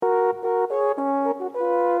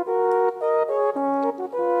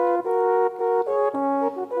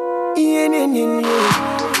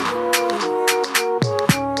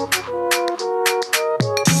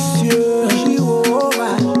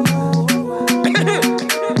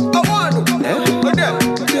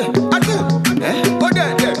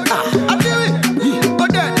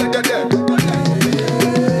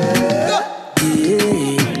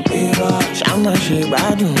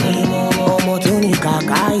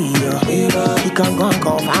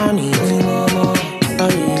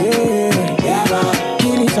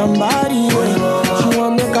Somebody, she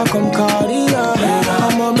want make her come carry her.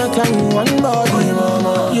 I'ma make her in one body,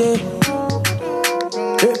 yeah.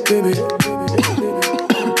 Hey, baby.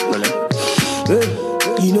 Hey,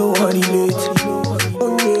 you know what it is.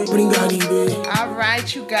 Oh, yeah. Bring out the baby. All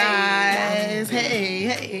right, you guys.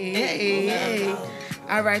 Hey.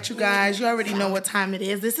 All right, you guys. You already know what time it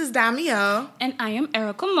is. This is Damio. And I am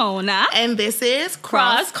Erica Mona. And this is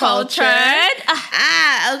Cross Cultured.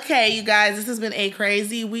 Okay, you guys. This has been a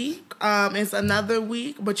crazy week. It's another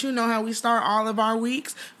week, but you know how we start all of our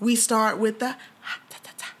weeks. We start with the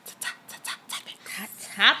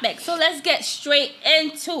topic. So let's get straight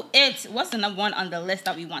into it. What's the number one on the list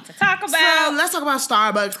that we want to talk about? So let's talk about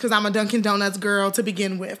Starbucks because I'm a Dunkin' Donuts girl to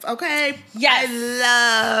begin with. Okay. Yes. I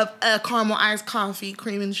love a caramel iced coffee,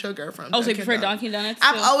 cream and sugar from. Oh, so you prefer Dunkin' Donuts?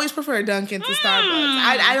 I've always preferred Dunkin' to Starbucks.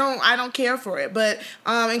 I don't care for it, but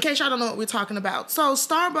in case y'all don't know what we're talking about, so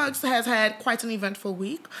Starbucks has had quite an eventful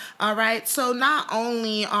week. All right. So not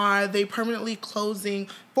only are they permanently closing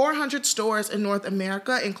 400 stores in North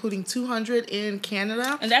America, including 200 in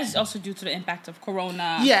Canada. And that's also due to the impact of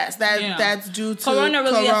Corona. Yes, that's due to Corona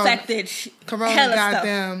really affected Corona got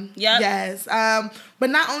them. Yep. Yes. But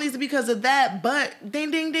not only is it because of that, but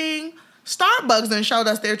ding, ding, ding, Starbucks done showed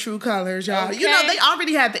us their true colors, y'all. Okay. You know, they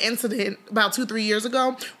already had the incident about 2-3 years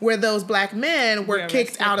ago where those black men were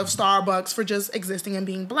kicked out of Starbucks for just existing and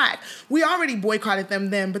being black. We already boycotted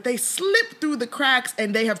them then, but they slipped through the cracks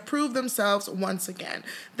and they have proved themselves once again.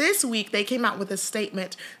 This week, they came out with a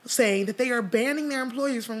statement saying that they are banning their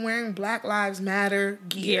employees from wearing Black Lives Matter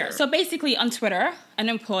gear. So basically, on Twitter, an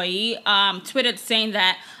employee tweeted saying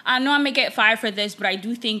that, I know I may get fired for this, but I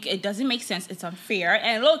do think it doesn't make sense. It's unfair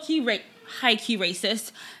and high-key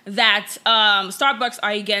racist that Starbucks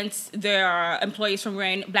are against their employees from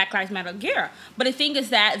wearing Black Lives Matter gear. But the thing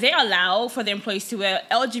is that they allow for their employees to wear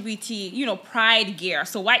LGBT, pride gear.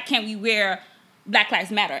 So why can't we wear Black Lives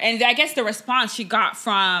Matter? And I guess the response she got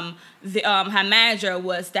from her manager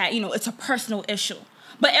was that, it's a personal issue.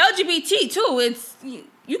 But LGBT, too,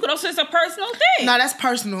 you could also, it's a personal thing. No, that's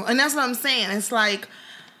personal. And that's what I'm saying. It's like,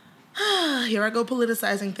 here I go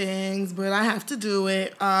politicizing things, but I have to do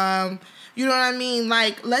it. You know what I mean?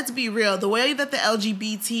 Like, let's be real. The way that the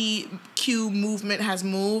LGBTQ movement has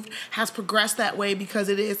progressed that way because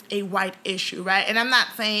it is a white issue, right? And I'm not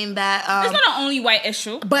saying that it's not an only white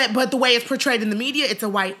issue, but the way it's portrayed in the media, it's a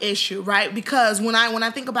white issue, right? Because when I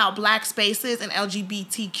think about black spaces and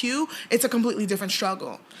LGBTQ, it's a completely different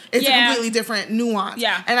struggle. It's a completely different nuance.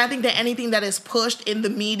 Yeah. And I think that anything that is pushed in the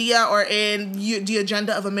media or in the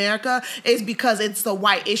agenda of America is because it's the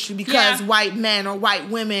white issue, because white men or white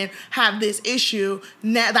women have this issue.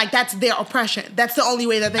 Like, that's their oppression. That's the only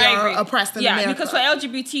way that they are oppressed in America. Yeah, because for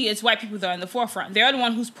LGBT, it's white people that are in the forefront. They're the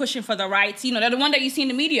one who's pushing for the rights. They're the one that you see in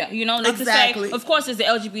the media. Not exactly. to say, of course, there's the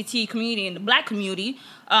LGBT community and the black community.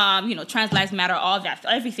 Trans lives matter, all that.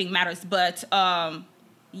 Everything matters. But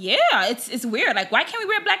it's weird. Like, why can't we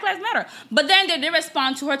wear Black Lives Matter? But then they did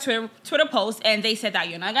respond to her Twitter post, and they said that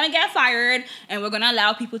you're not going to get fired, and we're going to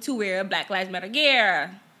allow people to wear Black Lives Matter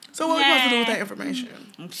gear. So what are we supposed to do with that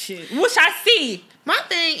information? Shit. Wish I see. My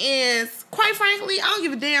thing is, quite frankly, I don't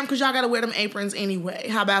give a damn because y'all got to wear them aprons anyway.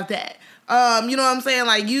 How about that? You know what I'm saying?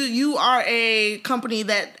 Like, you are a company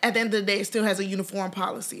that, at the end of the day, still has a uniform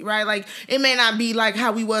policy, right? Like, it may not be like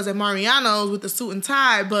how we was at Mariano's with the suit and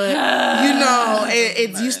tie, but,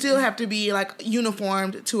 you still have to be, like,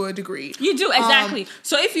 uniformed to a degree. You do, exactly.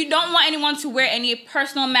 So if you don't want anyone to wear any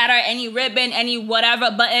personal matter, any ribbon, any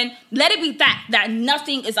whatever button, let it be that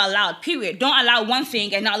nothing is allowed, period. Don't allow one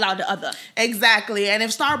thing and not allow the other. Exactly. And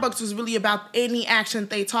if Starbucks was really about any action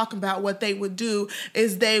they talk about, what they would do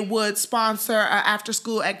is they would sponsor an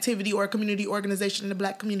after-school activity or a community organization in the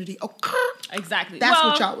black community. Okay. Exactly. That's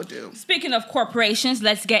what y'all would do. Speaking of corporations,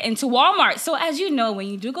 let's get into Walmart. So as you know, when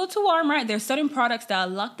you do go to Walmart, there's certain products that are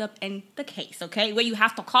locked up in the case, okay? Where you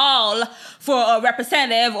have to call for a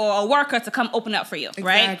representative or a worker to come open up for you,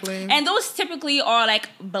 right? Exactly. And those typically are like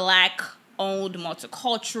black-owned,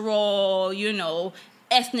 multicultural,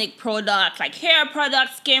 ethnic products, like hair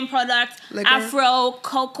products, skin products, liquor, Afro,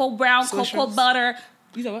 cocoa brown, Swishers, cocoa butter,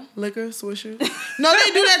 You said what? Liquor, Swisher. No,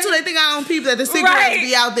 they do that too. They think I don't peep that the cigarettes Right.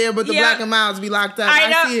 be out there, but the Yeah. Black and Milds be locked up. I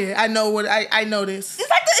know. I see it. I know what I know this. It's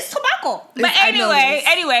like it's tobacco. But I know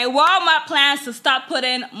anyway, Walmart plans to stop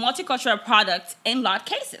putting multicultural products in lot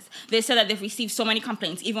cases. They said that they've received so many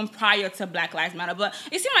complaints even prior to Black Lives Matter. But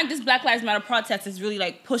it seemed like this Black Lives Matter protest is really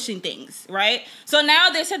like pushing things, right? So now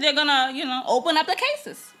they said they're gonna, open up the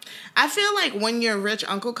cases. I feel like when your rich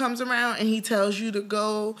uncle comes around and he tells you to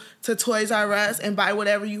go to Toys R Us and buy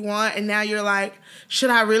whatever you want, and now you're like, should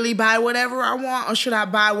I really buy whatever I want, or should I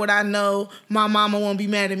buy what I know my mama won't be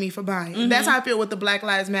mad at me for buying? Mm-hmm. That's how I feel with the Black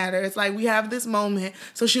Lives Matter. It's like we have this moment,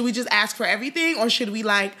 so should we just ask for everything, or should we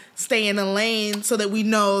like stay in a lane so that we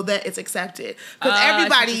know that it's accepted? Because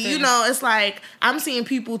everybody, it's like I'm seeing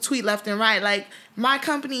people tweet left and right, like, my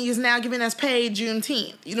company is now giving us paid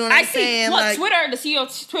Juneteenth. You know what I'm saying? Well, like, Twitter, the CEO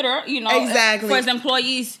of Twitter, exactly. for his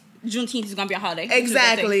employees, Juneteenth is gonna be a holiday.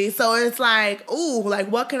 Exactly. So it's like, ooh, like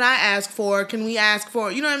what can I ask for? Can we ask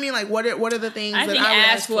for? You know what I mean? Like what are the things I that think I would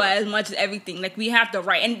ask for as much as everything. Like we have the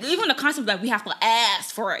right, and even the concept that we have to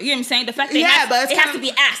ask for it. You know what I'm saying? The fact that it has to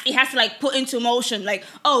be asked. It has to like put into motion. Like,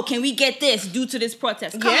 oh, can we get this due to this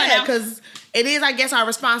protest? Come on now. because it is, I guess, our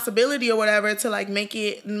responsibility or whatever to like make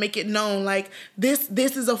it known. Like this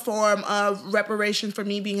is a form of reparation for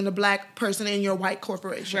me being a Black person in your white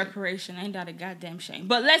corporation. Reparation, ain't that a goddamn shame?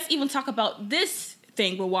 But let's even talk about this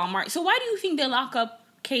thing with Walmart. So why do you think they lock up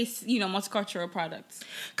multicultural products?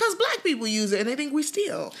 Because Black people use it and they think we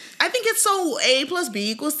steal. I think it's so A plus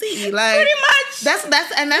B equals C. Like pretty much. That's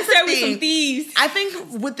the we thing. some thieves. I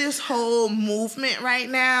think with this whole movement right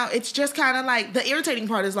now, it's just kind of like the irritating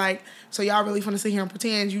part is like, so y'all really want to sit here and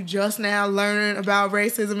pretend you just now learning about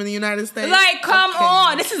racism in the United States? Like, come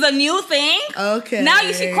on, this is a new thing. Okay. Now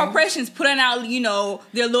you see corporations putting out,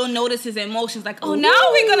 their little notices and motions like, oh, now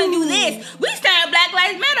we're gonna do this. We stand Black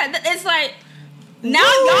Lives Matter. It's like, now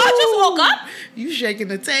y'all just woke up. You shaking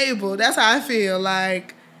the table. That's how I feel.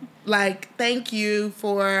 Like, thank you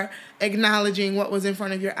for acknowledging what was in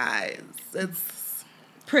front of your eyes. It's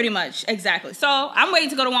pretty much, exactly. So I'm waiting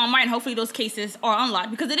to go to Walmart and hopefully those cases are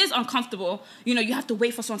unlocked because it is uncomfortable. You have to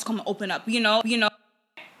wait for someone to come and open up. Okay.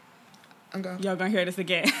 Y'all gonna hear this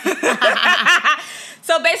again.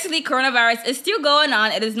 So basically, coronavirus is still going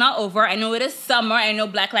on. It is not over. I know it is summer. I know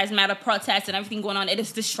Black Lives Matter protests and everything going on. It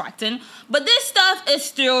is distracting. But this stuff is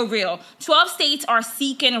still real. 12 states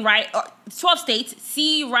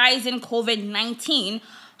see rise in COVID-19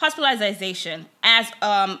 hospitalization. As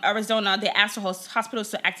Arizona, they asked hospitals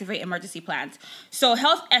to activate emergency plans. So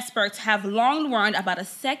health experts have long warned about a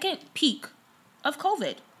second peak of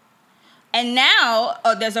COVID. And now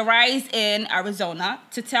there's a rise in Arizona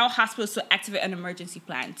to tell hospitals to activate an emergency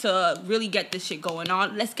plan to really get this shit going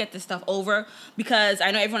on. Let's get this stuff over because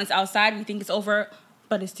I know everyone is outside. We think it's over,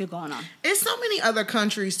 but it's still going on. It's so many other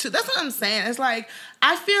countries too. That's what I'm saying. It's like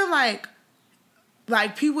I feel like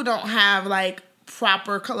people don't have like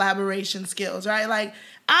proper collaboration skills, right? Like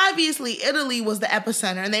obviously Italy was the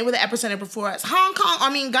epicenter and they were the epicenter before us.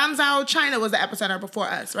 Guangzhou, China was the epicenter before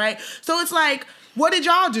us, right? So it's like, what did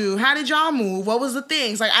y'all do? How did y'all move? What was the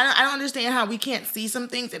things? Like, I don't understand how we can't see some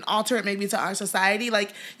things and alter it maybe to our society.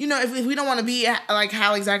 Like, if we don't want to be like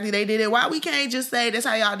how exactly they did it, why we can't just say, this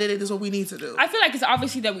how y'all did it, this is what we need to do? I feel like it's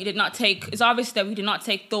obvious that we did not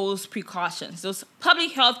take those precautions, those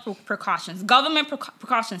public health precautions, government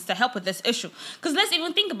precautions to help with this issue. Because let's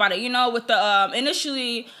even think about it, with the,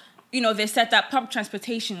 initially, they said that public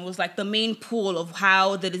transportation was like the main pool of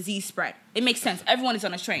how the disease spread. It makes sense. Everyone is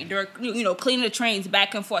on a train. They're, cleaning the trains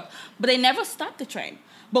back and forth. But they never stopped the train.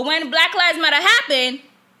 But when Black Lives Matter happened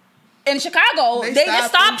in Chicago, they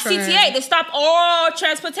just stopped CTA. They stopped all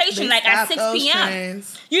transportation at 6 p.m.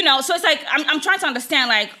 Trains. So it's like, I'm trying to understand,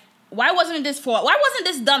 like, why wasn't this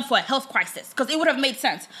done for a health crisis? Because it would have made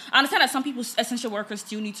sense. I understand that some people, essential workers,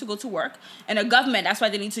 still need to go to work. And the government, that's why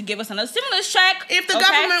they need to give us another stimulus check. If the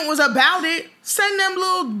government was about it, send them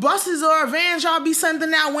little buses or vans y'all be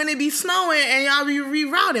sending out when it be snowing and y'all be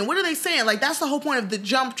rerouting. What are they saying? Like, that's the whole point of the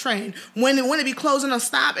jump train. When it be closing a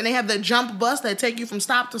stop and they have the jump bus that take you from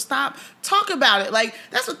stop to stop, talk about it. Like,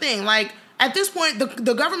 that's the thing. Like, at this point,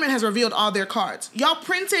 the government has revealed all their cards. Y'all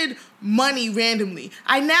printed money randomly.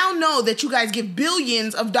 I now know that you guys give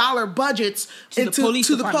billions of dollar budgets to the police.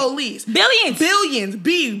 Billions.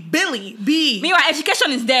 B. Meanwhile,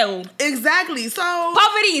 education is there. Exactly. So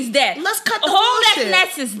poverty is there. Let's cut the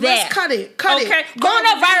homelessness is there. Let's cut it. Okay.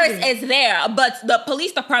 Coronavirus is there, but the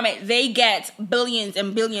police department, they get billions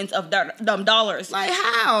and billions of dollars. Like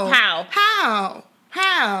how?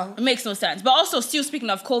 How? It makes no sense. But also, still speaking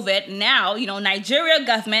of COVID, now, Nigeria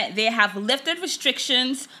government, they have lifted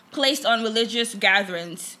restrictions placed on religious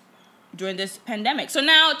gatherings. during this pandemic. So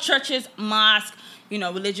now churches, mosques,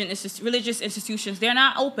 religious institutions, they're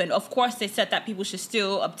not open. Of course, they said that people should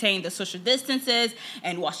still obtain the social distances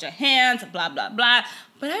and wash their hands, blah, blah, blah.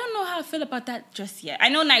 But I don't know how I feel about that just yet. I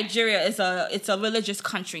know Nigeria it's a religious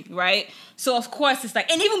country, right? So, of course, it's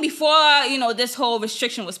like, and even before, this whole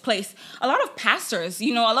restriction was placed, a lot of pastors,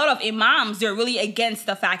 a lot of imams, they're really against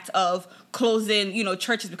the fact of closing,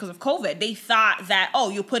 churches because of COVID. They thought that,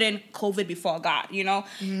 you put in COVID before God,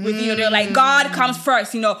 they're like, God comes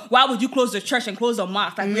first, why would you close the church and close the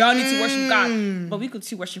mosque? Like, we all need to worship God, but we could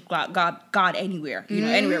still worship God anywhere,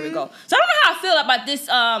 anywhere we go. So I don't know how I feel about this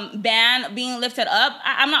ban being lifted up.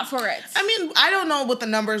 I'm not for it. I mean, I don't know what the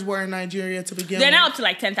numbers were in Nigeria to begin with. They're now up to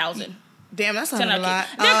like 10,000. Damn, that's not a lot.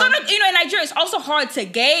 They're gonna, in Nigeria, it's also hard to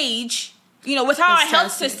gauge, with how our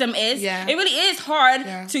health system is. Yeah. It really is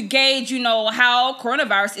hard to gauge, how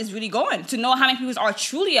coronavirus is really going, to know how many people are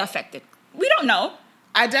truly affected. We don't know.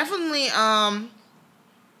 I definitely,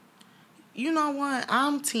 you know what?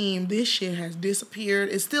 I'm team. This shit has disappeared.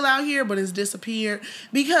 It's still out here, but it's disappeared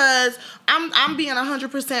because I'm being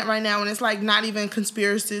 100% right now, and it's like not even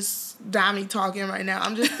conspiracist Dami talking right now.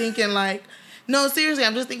 I'm just thinking like, no, seriously,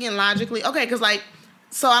 I'm just thinking logically. Okay, because like,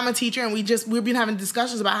 so I'm a teacher, and we've been having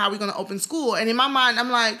discussions about how we're gonna open school, and in my mind, I'm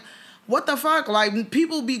like, what the fuck? Like,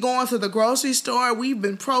 people be going to the grocery store. We've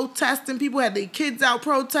been protesting. People had their kids out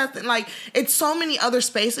protesting. Like, it's so many other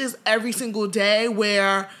spaces every single day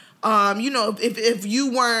where, if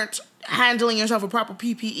you weren't handling yourself with proper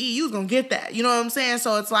PPE, you was gonna get that. You know what I'm saying?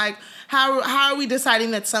 So it's like, how are we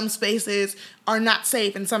deciding that some spaces are not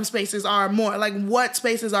safe and some spaces are more? Like, what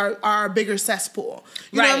spaces are a bigger cesspool?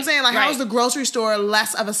 You know what I'm saying? Like, how is the grocery store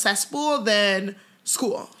less of a cesspool than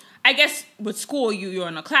school? I guess with school, you're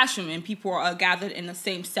in a classroom and people are gathered in the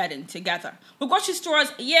same setting together. With grocery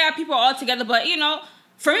stores, people are all together, but,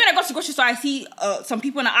 for me, when I go to the grocery store, I see some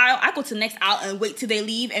people in the aisle. I go to the next aisle and wait till they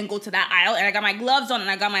leave and go to that aisle. And I got my gloves on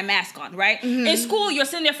and I got my mask on, right? Mm-hmm. In school, you're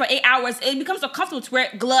sitting there for 8 hours. It becomes uncomfortable to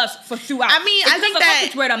wear gloves for throughout. I mean, I think that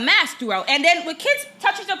to wear the mask throughout. And then with kids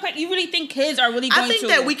touching the plate, you really think kids are really going to? I think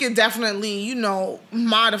that we can definitely,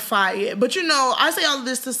 modify it. But, I say all of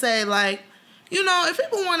this to say, like, if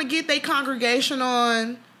people want to get their congregation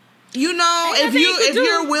on, if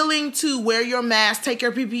you're willing to wear your mask, take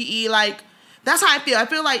your PPE, like, that's how I feel. I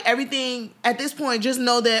feel like everything at this point, just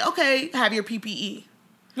know that, okay, have your PPE.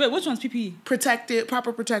 Wait, which one's PPE?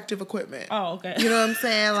 Proper protective equipment. Oh, okay. You know what I'm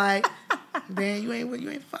saying? Like, man, you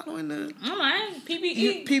ain't following the... All right,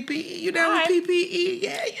 PPE. PPE, you down with PPE?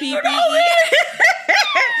 Yeah, you PPE. know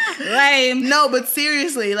it. Lame. No, but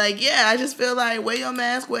seriously, like, I just feel like wear your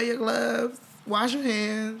mask, wear your gloves, wash your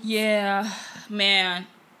hands. Yeah, man.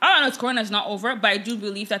 I don't know if Corona's not over, but I do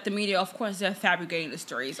believe that the media, of course, they're fabricating the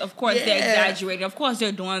stories. Of course, they're exaggerating. Of course,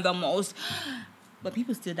 they're doing the most. But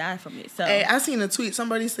people still die from it. So, hey, I seen a tweet.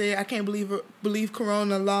 Somebody said, I can't believe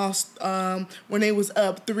Corona lost when they was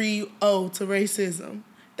up 3-0 to racism.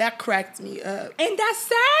 That cracked me up. And that's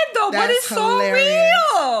sad, though, but it's hilarious.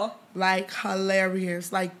 So real. Like,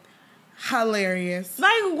 hilarious. Like, hilarious.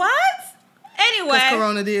 Like, what? Anyway. Because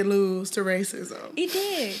Corona did lose to racism. It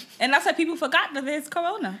did. And that's why people forgot that there's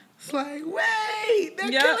Corona. It's like, wait,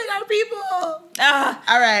 they're killing our people. All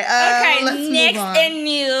right. Okay, let's next move on. in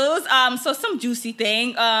news. So some juicy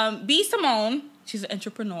thing. B. Simone, she's an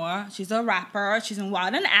entrepreneur. She's a rapper. She's in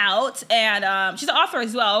Wild 'N Out. And she's an author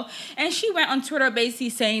as well. And she went on Twitter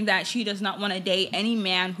basically saying that she does not want to date any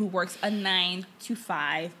man who works a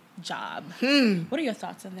 9-to-5 job. What are your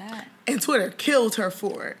thoughts on that? And Twitter killed her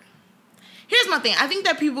for it. Here's my thing. I think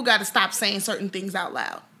that people got to stop saying certain things out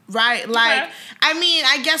loud. Right? Like, I mean,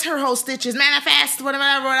 I guess her whole stitch is manifest,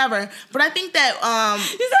 whatever. But I think that,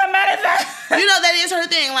 you said manifest. That is her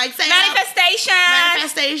thing. Like, saying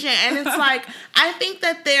manifestation. And it's like, I think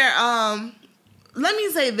that they're, let me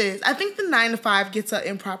say this. I think the 9-to-5 gets an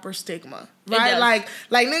improper stigma. Right? Like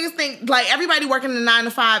niggas think, like, everybody working the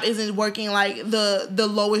 9-to-5 isn't working, like, the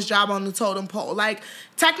lowest job on the totem pole. Like,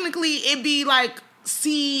 technically, it'd be, like,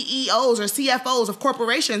 CEOs or CFOs of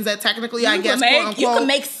corporations that technically, quote unquote, you can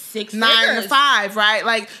make 6 figures. 9-to-5, right?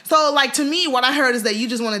 Like, so, like, to me, what I heard is that you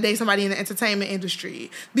just want to date somebody in the entertainment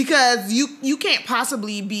industry because you can't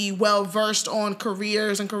possibly be well versed on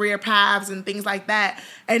careers and career paths and things like that,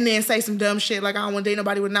 and then say some dumb shit like, I don't want to date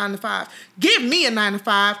nobody with 9-to-5. Give me a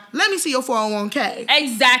 9-to-5. Let me see your 401k.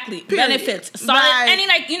 Exactly. Period. Benefits. So, right.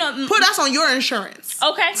 And put us on your insurance.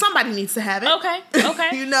 Okay. Somebody needs to have it. Okay.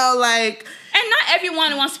 Like. And not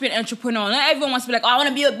everyone wants to be an entrepreneur. Not everyone wants to be like, I want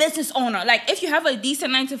to be a business owner. Like, if you have a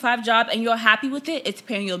decent 9-to-5 job and you're happy with it, it's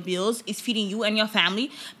paying your bills, it's feeding you and your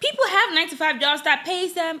family. People have 9-to-5 jobs that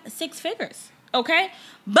pays them 6 figures, okay?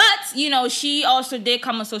 But, she also did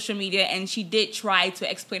come on social media and she did try to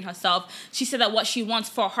explain herself. She said that what she wants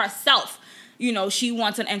for herself, she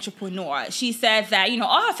wants an entrepreneur. She said that,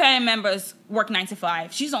 all her family members work 9 to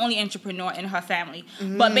 5. She's the only entrepreneur in her family.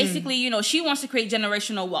 Mm-hmm. But basically, she wants to create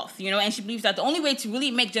generational wealth, and she believes that the only way to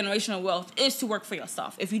really make generational wealth is to work for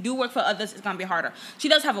yourself. If you do work for others, it's going to be harder. She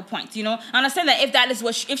does have a point, I understand that if that is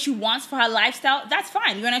if she wants for her lifestyle, that's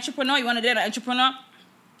fine. You're an entrepreneur. You want to date an entrepreneur.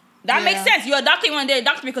 That makes sense. You're a doctor, you want to date a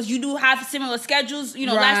doctor because you do have similar schedules,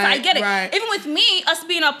 lifestyle. I get it. Right. Even with me, us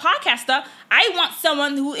being a podcaster, I want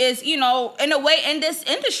someone who is, in a way in this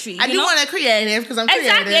industry. I do want a creative because I'm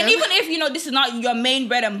creative. Exactly. And even if, this is not your main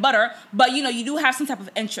bread and butter, but, you do have some type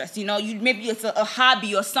of interest, maybe it's a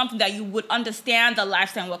hobby or something that you would understand the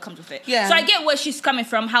lifestyle and what comes with it. Yeah. So I get where she's coming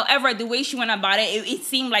from. However, the way she went about it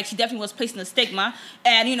seemed like she definitely was placing a stigma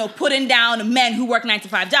and, putting down men who work 9 to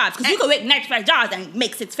 5 jobs. Because you could work 9 to 5 jobs and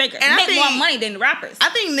make 6 figures. And make more money than the rappers. I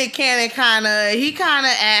think Nick Cannon kind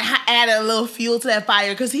of added a little fuel to that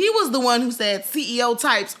fire because he was the one who said CEO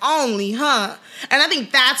types only, huh? And I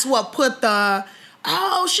think that's what put the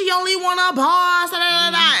she only want a boss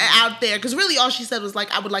out there because really all she said was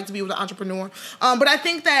like, I would like to be with an entrepreneur. But I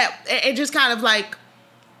think that it just kind of like.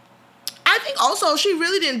 I think also she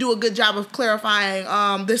really didn't do a good job of clarifying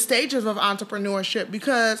the stages of entrepreneurship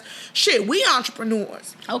because, we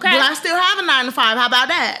entrepreneurs. Okay. But I still have a 9 to 5. How about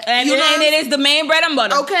that? And it is the main bread and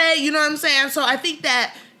butter. Okay, you know what I'm saying? So I think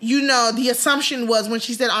that, the assumption was when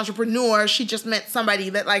she said entrepreneur, she just meant somebody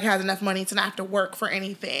that, like, has enough money to not have to work for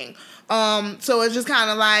anything. So it's just kind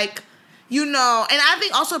of like... and I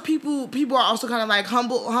think also people are also kind of like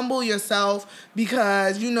humble yourself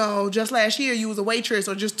because, just last year you was a waitress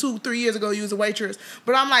or just 2-3 years ago you was a waitress.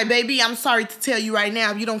 But I'm like, baby, I'm sorry to tell you right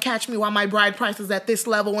now, if you don't catch me while my bride price is at this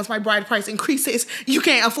level, once my bride price increases, you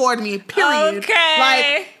can't afford me, period. Okay.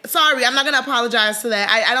 Like, sorry, I'm not going to apologize to that.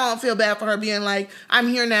 I don't feel bad for her being like, I'm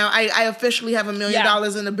here now. I officially have $1 million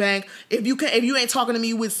in the bank. If you ain't talking to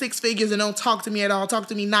me with 6 figures and don't talk to me at all, talk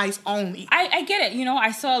to me nice only. I get it.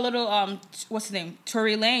 I saw a little... what's his name?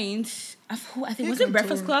 Tory Lanez. I think was it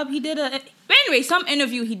Breakfast Club? He did anyway, some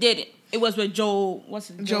interview he did it. It was with Joe. What's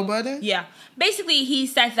it? Joe Budden? Yeah. Basically, he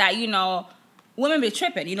said that women be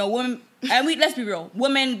tripping. Women, and let's be real.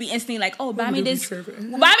 Women be instantly like, oh, buy me this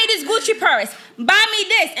Gucci purse, buy me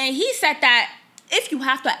this, and he said that. If you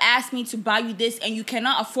have to ask me to buy you this and you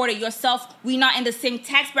cannot afford it yourself, we're not in the same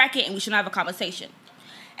tax bracket and we should have a conversation.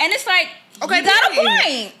 And it's like, okay, you got a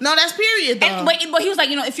point. No, that's period, though. But he was like,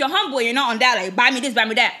 if you're humble, you're not on that. Like, buy me this, buy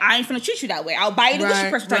me that. I ain't finna treat you that way. I'll buy you the Gucci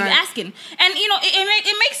purse without you asking. And,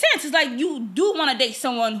 it makes sense. It's like you do want to date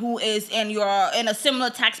someone who is in a similar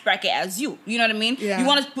tax bracket as you. You know what I mean? Yeah. You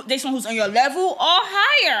want to date someone who's on your level or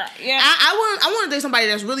higher. Yeah. I want to date somebody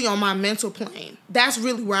that's really on my mental plane. That's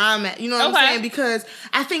really where I'm at. You know what I'm saying? Because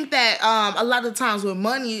I think that a lot of times with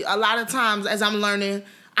money, as I'm learning,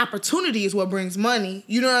 opportunity is what brings money.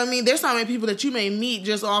 You know what I mean? There's so many people that you may meet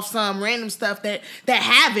just off some random stuff that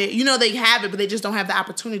have it. They have it, but they just don't have the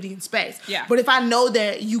opportunity in space. Yeah. But if I know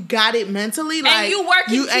that you got it mentally, like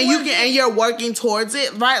and you're working towards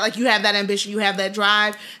it, right? Like you have that ambition, you have that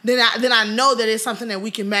drive, then I know that it's something that we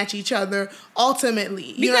can match each other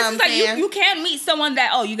ultimately. You know what I'm saying? You can't meet someone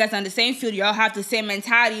that, you guys are in the same field, y'all have the same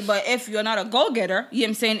mentality, but if you're not a go-getter, you know what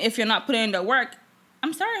I'm saying? If you're not putting in the work,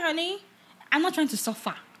 I'm sorry, honey. I'm not trying to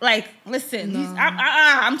suffer. Like, listen, no.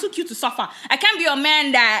 I'm too cute to suffer. I can't be a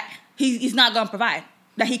man that he's not gonna provide.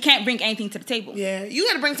 That he can't bring anything to the table. Yeah, you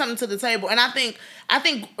got to bring something to the table. And I think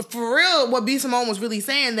for real, what B. Simone was really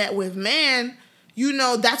saying that with men,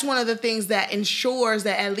 that's one of the things that ensures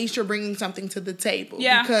that at least you're bringing something to the table.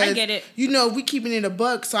 Yeah, because, I get it. If we keeping it a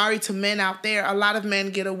buck, sorry to men out there, a lot of men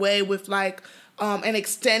get away with like an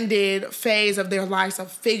extended phase of their lives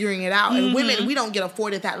of figuring it out. And women, we don't get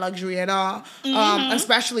afforded that luxury at all,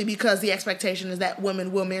 especially because the expectation is that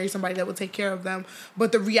women will marry somebody that will take care of them.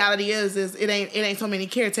 But the reality is it ain't so many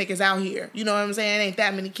caretakers out here. You know what I'm saying? It ain't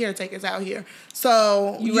that many caretakers out here.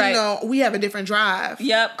 So, we have a different drive.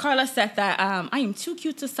 Yep. Carla said that, I am too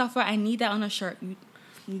cute to suffer. I need that on a shirt.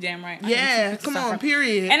 You damn right. Yeah, come on,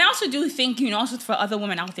 period. And I also do think, also for other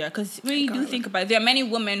women out there, because when you do think about it, there are many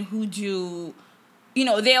women who do...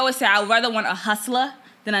 they always say, I would rather want a hustler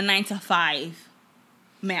than a 9 to 5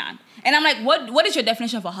 man. And I'm like, what is your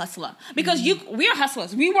definition of a hustler? Because we are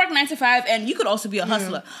hustlers. We work 9 to 5, and you could also be a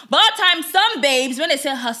hustler. But all the time, some babes, when they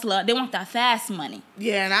say hustler, they want that fast money.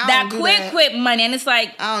 Yeah, and I don't do that. quick money. And it's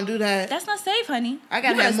like... I don't do that. That's not safe, honey. I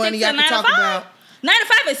got to have money I can talk about. 9 to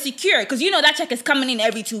 5 is secure, because that check is coming in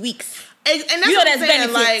every 2 weeks. And that's what I'm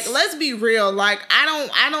saying. Benefits. Like, let's be real. Like,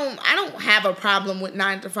 I don't have a problem with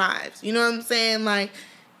 9 to 5s. You know what I'm saying? Like,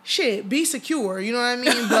 shit, be secure, you know what I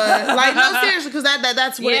mean? But like, no, seriously, because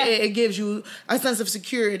that's what it gives you, a sense of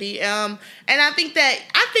security. And I think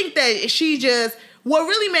that she just, what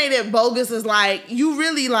really made it bogus is like, you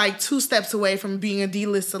really like 2 steps away from being a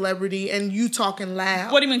D-list celebrity and you talking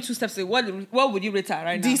loud. What do you mean 2 steps away? What would you rate her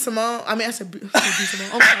right now? D Simone. I mean, I said D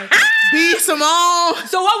Simone. I'm sorry. B Simone.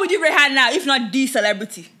 So what would you rate her now if not D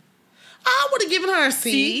celebrity? I would have given her a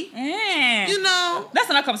C. Yeah. You know. That's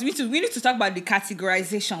not comes. We need to talk about the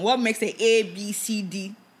categorization. What makes a A, B, C,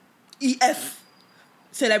 D, E, F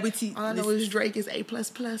celebrity? All I know is Drake is A++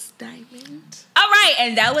 diamond. All right,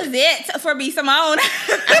 and that was it for B Simone.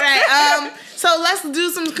 All right. So let's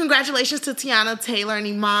do some congratulations to Tiana Taylor and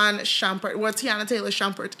Iman Shumpert. Well, Tiana Taylor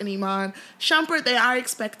Shumpert and Iman Shumpert. They are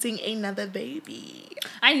expecting another baby.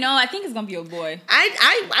 I know. I think it's gonna be a boy.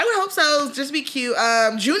 I would hope so. Just be cute.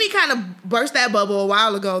 Junie kind of burst that bubble a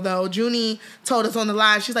while ago, though. Junie told us on the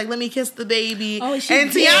live, she's like, "Let me kiss the baby." Oh, she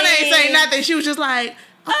and did. Tiana ain't saying nothing. She was just like,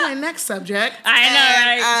 okay, next subject.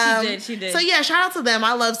 I know, right? She did. So yeah, shout out to them.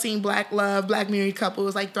 I love seeing black married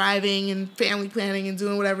couples like thriving and family planning and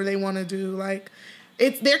doing whatever they want to do. Like,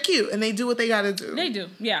 they're cute and they do what they gotta do. They do,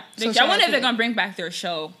 yeah. So I wonder if they're gonna bring back their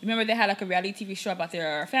show. Remember they had like a reality TV show about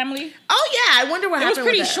their family? Oh yeah, I wonder what happened. It was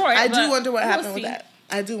pretty with that. short. I do wonder what happened with see. that.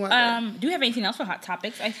 I do wonder. Do you have anything else for hot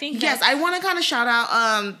topics? I think yes, I want to kind of shout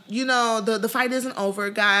out. You know, the fight isn't over,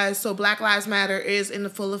 guys. So Black Lives Matter is in the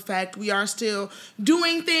full effect. We are still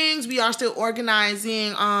doing things. We are still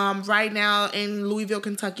organizing. Right now in Louisville,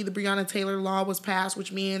 Kentucky, the Breonna Taylor law was passed,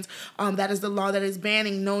 which means that is the law that is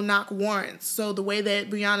banning no-knock warrants. So the way that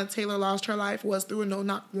Breonna Taylor lost her life was through a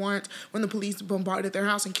no-knock warrant when the police bombarded their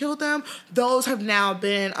house and killed them. Those have now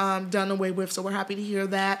been done away with. So we're happy to hear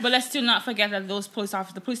that. But let's still not forget that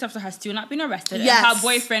the police officer has still not been arrested. Yes. And her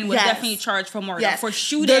boyfriend was definitely charged for murder, for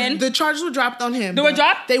shooting. The charges were dropped on him. They were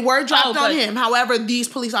dropped? They were dropped on him. However, these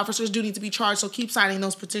police officers do need to be charged, so keep signing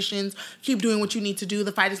those petitions. Keep doing what you need to do.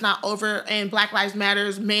 The fight is not over, and Black Lives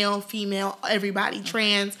Matters, male, female, everybody,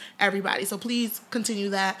 trans, everybody. So please continue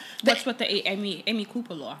that. What's with the Amy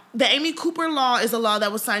Cooper law? The Amy Cooper law is a law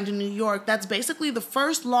that was signed in New York. That's basically the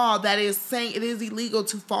first law that is saying it is illegal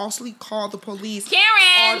to falsely call the police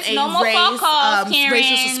Karens, on a no more phone calls, Karens.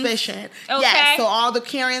 racial suspicion. Okay. Yes, so all the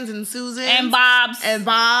Karens and Susans and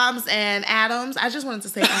Bobs and Adams. I just wanted to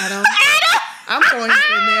say Adam. I'm throwing it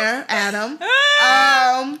in there, Adam.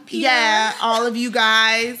 Yeah, all of you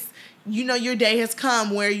guys. You know your day has come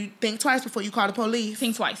where you think twice before you call the police.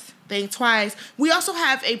 Think twice. We also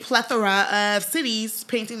have a plethora of cities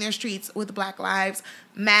painting their streets with Black Lives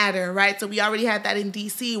Matter, right? So we already had that in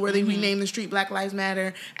D.C. where they renamed the street Black Lives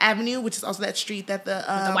Matter Avenue, which is also that street that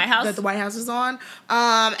the White House is on.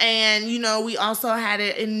 And you know, we also had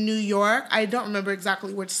it in New York. I don't remember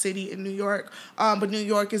exactly which city in New York, but New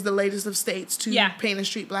York is the latest of states to paint a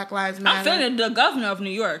street Black Lives Matter. I'm feeling the governor of New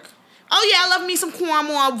York. Oh yeah, I love me some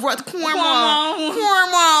Cuomo.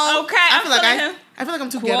 Okay, I feel like I'm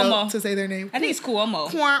too Cuomo. ghetto to say their name. I think it's Cuomo.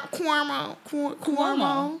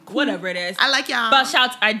 Cuomo. Whatever it is. I like y'all. But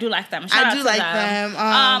I do like them. Shout out to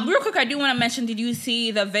them. Real quick, I do want to mention, did you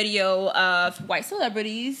see the video of white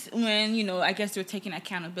celebrities when, you know, I guess they're taking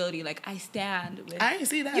accountability, like, I stand with... I didn't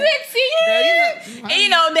see that. You didn't see it? And, you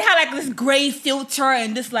know, they had, like, this gray filter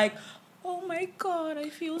and this, like, oh, my God, I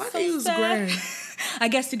feel Why so they use sad. gray? I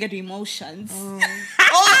guess to get emotions.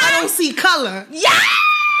 I don't see color. Yeah!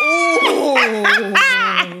 Oh.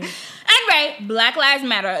 Anyway, Black Lives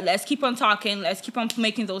Matter. Let's keep on talking. Let's keep on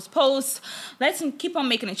making those posts. Let's keep on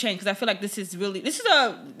making a change, because I feel like this is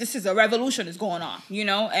a revolution is going on, you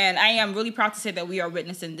know. And I am really proud to say that we are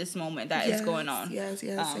witnessing this moment that is going on. Yes.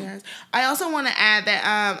 I also want to add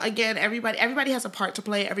that again, everybody has a part to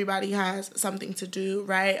play. Everybody has something to do,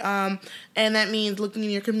 right? And that means looking in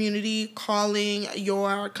your community, calling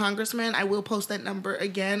your congressman. I will post that number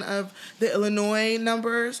again of the Illinois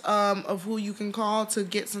numbers of who you can call to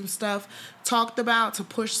get some stuff talked about, to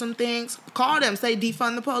push some things. Call them, say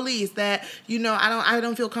defund the police. That, you know, I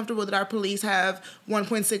don't feel comfortable that our police have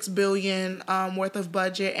 $1.6 billion worth of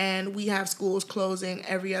budget and we have schools closing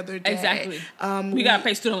every other day. Exactly. We gotta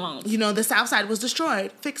pay student loans. You know, the South Side was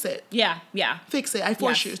destroyed. Fix it. Yeah. Fix it. I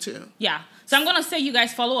force you to. Yeah. So I'm gonna say, you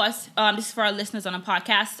guys follow us. This is for our listeners on a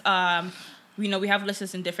podcast. You know, we have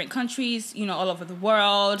listeners in different countries, you know, all over the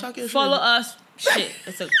world. Follow us. shit,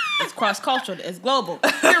 it's cross-cultural, it's global.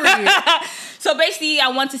 Period. So basically, I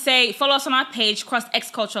want to say, follow us on our page, Cross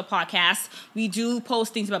X Cultural Podcast. We do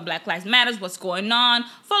post things about Black Lives Matters, what's going on.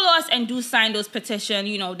 Follow us and do sign those petitions.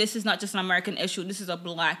 You know, this is not just an American issue. This is a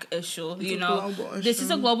Black issue. This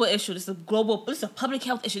is a global issue. This is a public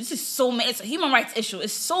health issue. This is so much. It's a human rights issue.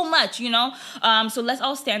 It's so much, you know. So let's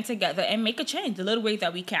all stand together and make a change the little way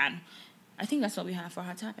that we can. I think that's what we have for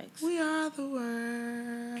hot topics. We are the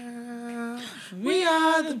world. We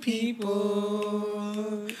are the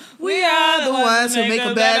people. We are the ones who make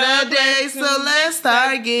a better day. So let's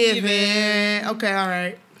start giving. Okay, all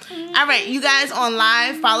right. All right, you guys on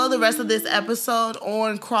live, follow the rest of this episode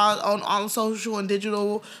on all social and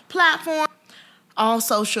digital platforms, all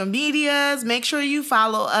social medias. Make sure you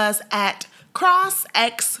follow us at Cross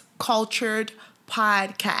X Cultured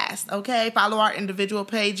Podcast, okay? Follow our individual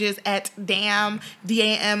pages at DAM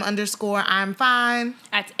 _ I'm fine.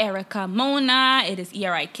 At Erica Mona, it is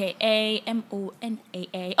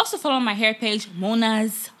ErikaMonaa. Also follow my hair page,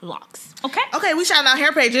 Mona's Locks. Okay, we shouting out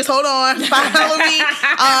hair pages. Hold on. Follow me.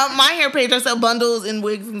 My hair page, I sell bundles and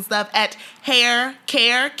wigs and stuff at Hair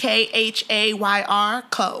Care, KHAYR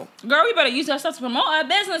Co. Girl, we better use our stuff to promote our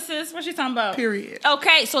businesses. What you talking about? Period.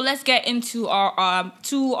 Okay, so let's get into our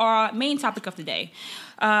main topic of the day.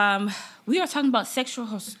 We are talking about sexual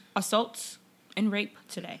assaults and rape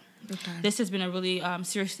today. Okay. This has been a really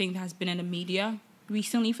serious thing that has been in the media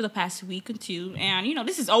recently for the past week or two. And, you know,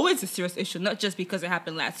 this is always a serious issue, not just because it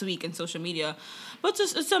happened last week in social media, but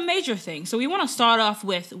it's a major thing. So we want to start off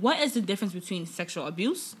with, what is the difference between sexual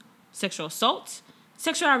abuse, sexual assault,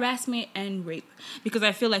 sexual harassment, and rape? Because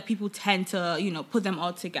I feel like people tend to, you know, put them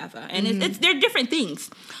all together. And they're different things.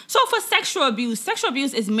 So for sexual abuse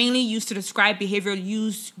is mainly used to describe behavior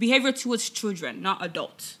towards children, not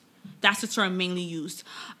adults. That's the term mainly used.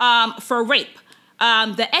 For rape,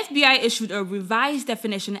 the FBI issued a revised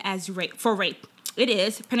definition as rape. For rape, it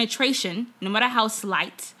is penetration, no matter how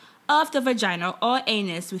slight, of the vagina or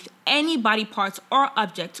anus with any body parts or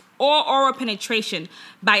object, or oral penetration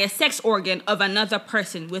by a sex organ of another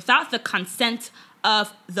person without the consent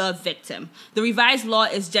of the victim. The revised law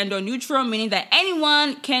is gender neutral, meaning that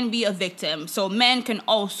anyone can be a victim. So men can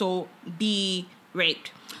also be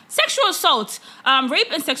raped. Sexual assault,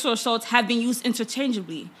 rape and sexual assault have been used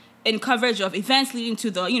interchangeably in coverage of events leading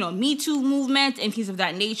to the, Me Too movement and things of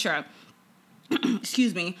that nature.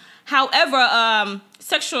 Excuse me. However,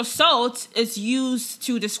 sexual assault is used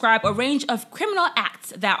to describe a range of criminal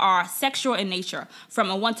acts that are sexual in nature,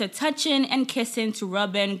 from unwanted touching and kissing to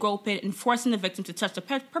rubbing, groping, and forcing the victim to touch the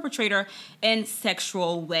perpetrator in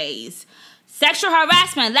sexual ways. Sexual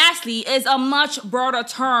harassment, lastly, is a much broader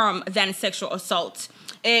term than sexual assault.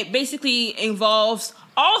 It basically involves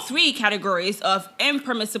all three categories of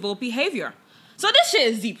impermissible behavior. So this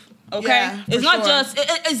shit is deep. Okay, yeah, it's not just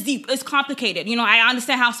it's deep. It's complicated. I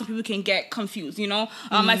understand how some people can get confused.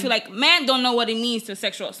 I feel like men don't know what it means to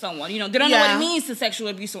sexual someone. They don't know what it means to sexual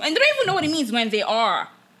abuse, and they don't even know what it means when they are,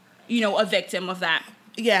 a victim of that.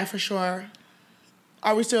 Yeah, for sure.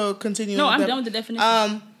 Are we still continuing? No, I'm done with the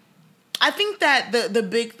definition. I think that the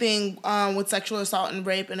big thing with sexual assault and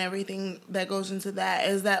rape and everything that goes into that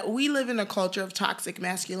is that we live in a culture of toxic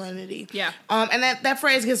masculinity. Yeah. And that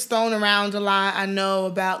phrase gets thrown around a lot. I know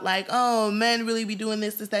about men really be doing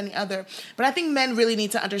this, that, and the other. But I think men really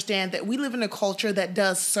need to understand that we live in a culture that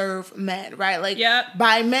does serve men, right?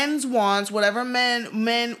 By men's wants, whatever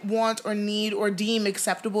men want or need or deem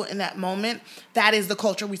acceptable in that moment, that is the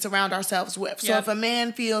culture we surround ourselves with. So if a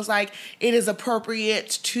man feels like it is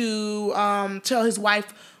appropriate to tell his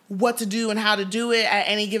wife what to do and how to do it at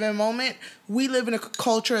any given moment, we live in a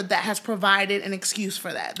culture that has provided an excuse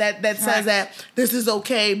for that. That says that this is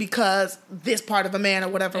okay because this part of a man or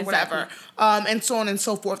whatever, and so on and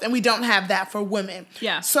so forth. And we don't have that for women.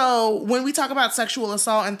 Yeah. So when we talk about sexual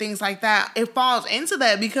assault and things like that, it falls into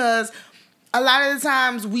that because a lot of the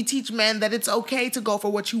times we teach men that it's okay to go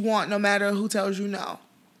for what you want no matter who tells you no.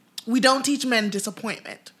 We don't teach men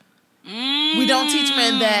disappointment. We don't teach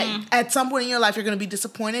men that at some point in your life you're going to be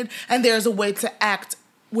disappointed and there's a way to act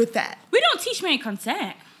with that. We don't teach men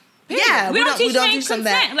consent. Period. Yeah, we don't teach men them consent.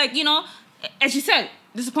 That. As you said,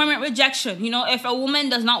 disappointment, rejection. If a woman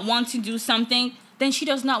does not want to do something, then she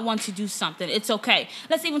does not want to do something. It's okay.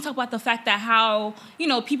 Let's even talk about the fact that how,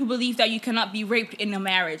 people believe that you cannot be raped in a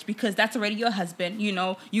marriage because that's already your husband.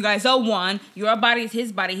 You guys are one. Your body is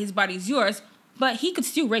his body is yours. But he could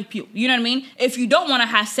still rape you. You know what I mean? If you don't want to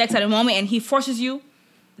have sex at a moment and he forces you,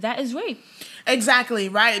 that is rape. Exactly,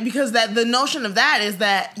 right? Because the notion of that is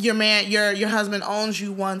that your husband owns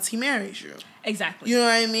you once he marries you. Exactly. You know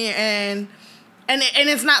what I mean? And And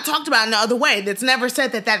it's not talked about in the other way. It's never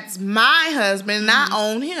said that that's my husband and I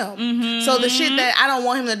own him. Mm-hmm. So the shit that I don't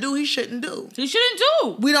want him to do, he shouldn't do. He shouldn't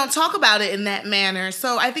do. We don't talk about it in that manner.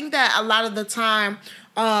 So I think that a lot of the time,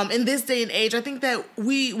 in this day and age, I think that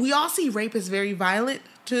we all see rape as very violent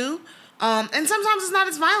too. And sometimes it's not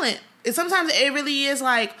as violent. Sometimes it really is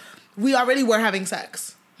like we already were having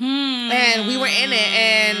sex. And we were in it,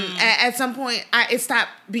 and at some point, it stopped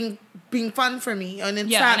being fun for me, and it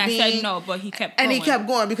stopped and I being. said no, but he kept going. And he kept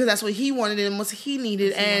going because that's what he wanted and what he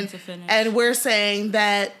needed, He and we're saying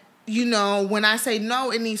that when I say no,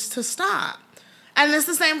 it needs to stop. And it's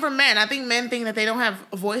the same for men. I think men think that they don't have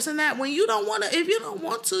a voice in that. When you don't want to, if you don't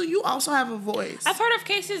want to, you also have a voice. I've heard of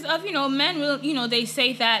cases of men will they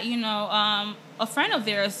say that a friend of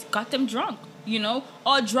theirs got them drunk.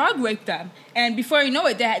 Or drug rape them. And before you know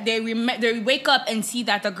it, they wake up and see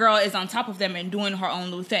that the girl is on top of them and doing her own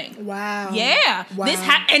little thing. Wow. Yeah. Wow.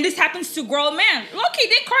 This happens to grown men. Loki,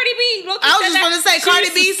 did Cardi B. I was just going to say, Cardi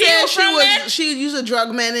B said she used to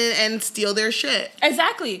drug men and steal their shit.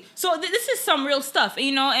 Exactly. So this is some real stuff,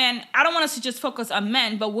 and I don't want us to just focus on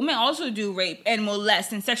men, but women also do rape and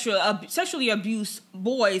molest and sexually abuse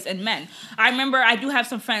boys and men. I remember I do have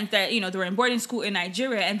some friends that, they were in boarding school in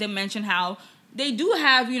Nigeria, and they mentioned how they do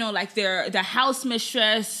have, like the house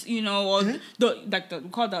mistress, or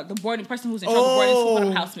the boarding person who's in charge of boarding school, call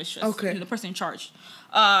them house mistress. Okay. The person in charge.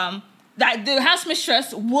 That the house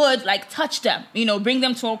mistress would touch them, bring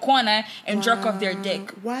them to a corner and jerk off their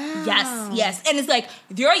dick. Wow. Yes. And it's like,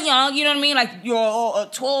 you're young, you know what I mean? Like, you're a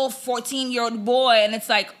 12, 14-year-old boy, and it's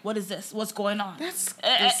like, what is this? What's going on? That's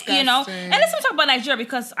disgusting. And let's talk about Nigeria,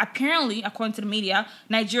 because apparently, according to the media,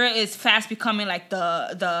 Nigeria is fast becoming like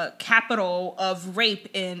the capital of rape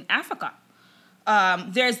in Africa.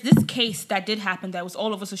 There's this case that did happen that was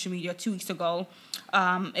all over social media 2 weeks ago.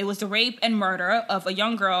 It was the rape and murder of a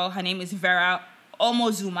young girl. Her name is Vera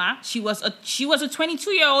Omozuma. She was a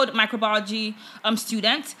 22-year-old microbiology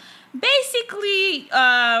student. Basically,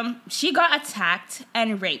 she got attacked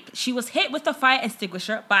and raped. She was hit with a fire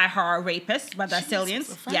extinguisher by her rapist, by the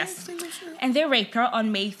assailants. Yes. And they raped her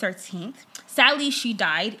on May 13th. Sadly, she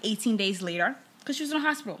died 18 days later because she was in a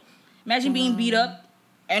hospital. Imagine being beat up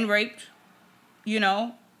and raped,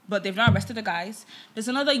 but they've not arrested the guys. There's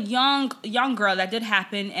another young girl that did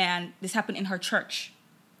happen, and this happened in her church.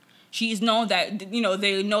 She is known that,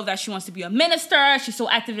 they know that she wants to be a minister. She's so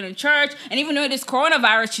active in the church. And even though this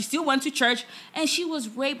coronavirus, she still went to church. And she was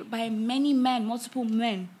raped by multiple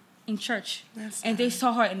men in church. And they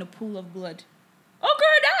saw her in the pool of blood. Oh,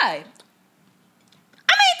 girl died.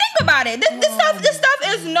 I mean, think about it. This stuff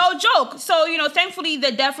is no joke. So, thankfully,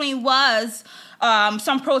 there definitely was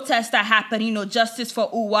some protests that happened, justice for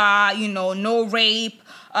Uwa, no rape.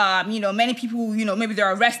 Many people, maybe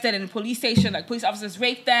they're arrested in the police station, like police officers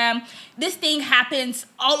rape them. This thing happens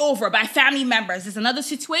all over by family members. There's another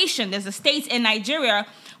situation. There's a state in Nigeria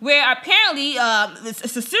where apparently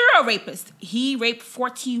it's a serial rapist. He raped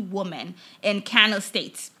 40 women in Kano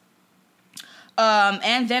State.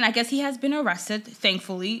 And then I guess he has been arrested,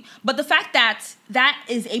 thankfully. But the fact that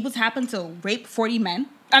is able to happen to rape 40 women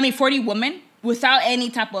without any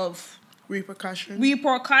type of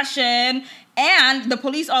repercussion. And the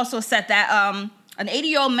police also said that an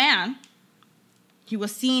 80-year-old man, he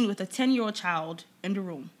was seen with a 10-year-old child in the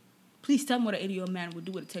room. Please tell me what an 80-year-old man would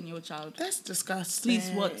do with a 10-year-old child. That's disgusting.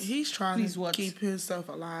 Please, what? He's trying to keep himself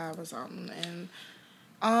alive or something. And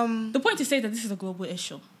the point is to say that this is a global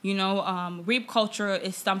issue. Rape culture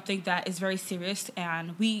is something that is very serious,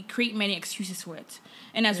 and we create many excuses for it.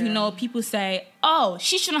 And as we know, people say, oh,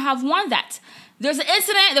 she shouldn't have won that. There's an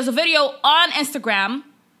incident, there's a video on Instagram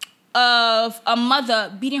of a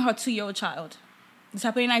mother beating her 2-year-old child. This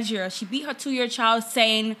happened in Nigeria. She beat her 2-year-old child,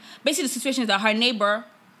 saying, basically the situation is that her neighbor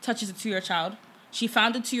touches the 2-year-old child. She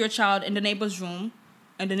found the 2-year-old child in the neighbor's room,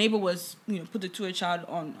 and the neighbor was, put the 2-year-old child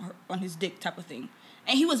on his dick type of thing.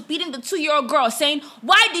 And he was beating the 2-year-old girl, saying,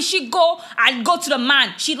 why did she go to the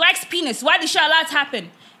man? She likes penis. Why did she allow it to happen?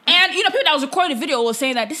 And, people that was recording the video was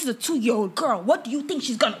saying that this is a 2-year-old girl. What do you think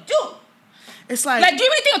she's going to do? It's like... do you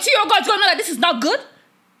really think a 2-year-old girl is going to know that this is not good?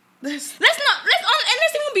 Let's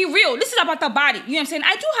even be real. This is about the body. You know what I'm saying?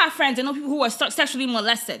 I do have friends and know people who are sexually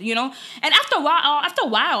molested, And after a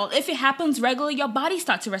while, if it happens regularly, your body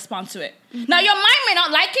starts to respond to it. Mm-hmm. Now, your mind may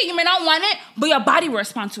not like it, you may not want it, but your body will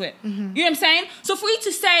respond to it. Mm-hmm. You know what I'm saying? So for you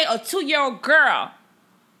to say a 2-year-old girl,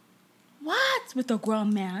 what with a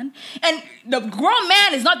grown man? And the grown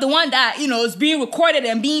man is not the one that, is being recorded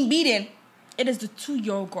and being beaten. It is the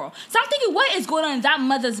 2-year-old girl. So I'm thinking, what is going on in that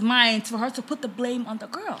mother's mind for her to put the blame on the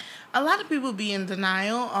girl? A lot of people be in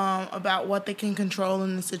denial about what they can control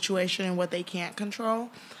in the situation and what they can't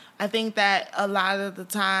control. I think that a lot of the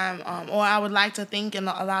time, or I would like to think a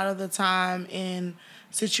lot of the time in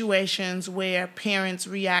situations where parents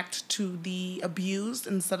react to the abused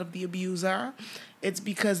instead of the abuser, it's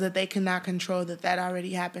because that they cannot control that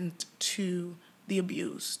already happened to the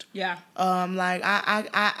abused. Yeah. Like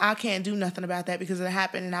I can't do nothing about that because it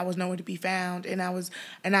happened and I was nowhere to be found and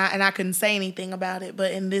I couldn't say anything about it.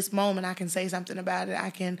 But in this moment, I can say something about it. I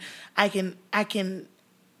can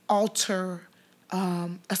alter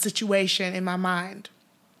a situation in my mind.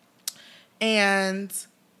 And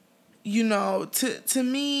you know, to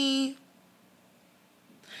me,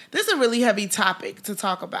 this is a really heavy topic to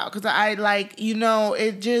talk about because I like, you know,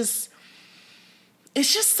 it's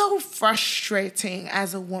just so frustrating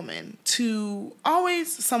as a woman to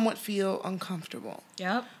always somewhat feel uncomfortable.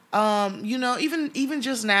 Yep. You know, even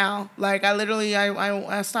just now, like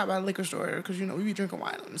I stopped by the liquor store because you know we be drinking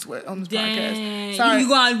wine on this podcast. Sorry, you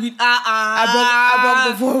gonna I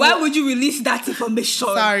broke the fourth. Why would you release that information?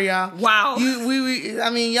 Sorry, y'all. Wow. I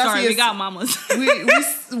mean, y'all Sorry, see we got mamas.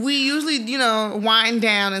 we usually, you know, wind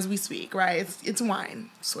down as we speak, right? It's wine,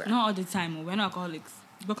 I swear. Not all the time. We're not alcoholics.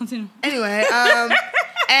 But continue. Anyway,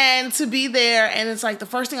 and to be there, and it's like the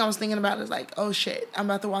first thing I was thinking about is like, oh shit, I'm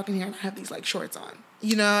about to walk in here and I have these like shorts on,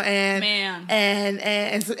 you know, and Man. and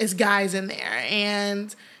it's guys in there,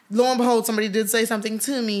 and lo and behold, somebody did say something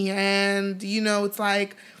to me, and you know, it's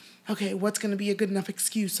like, okay, what's going to be a good enough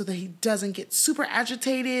excuse so that he doesn't get super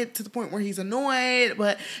agitated to the point where he's annoyed?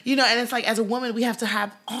 But, you know, and it's like, as a woman, we have to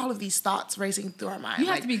have all of these thoughts racing through our mind. You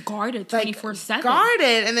have to be guarded 24/7.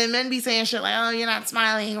 Guarded. And then men be saying shit like, oh, you're not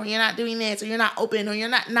smiling, or you're not doing this, or you're not open, or you're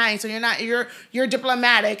not nice, or you're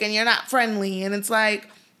diplomatic, and you're not friendly. And it's like,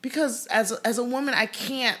 because as a woman, I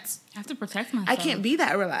have to protect myself. I can't be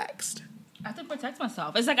that relaxed. I have to protect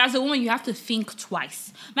myself. It's like, as a woman, you have to think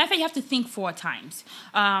twice. Matter of fact, you have to think 4 times.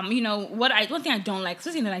 You know, one thing I don't like,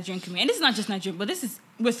 especially in the Nigerian community, and this is not just Nigeria, but this is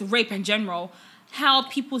with rape in general, how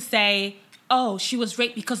people say, oh, she was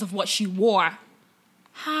raped because of what she wore.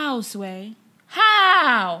 How, Sway?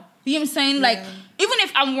 How? You know what I'm saying? Yeah. Like, even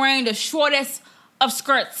if I'm wearing the shortest of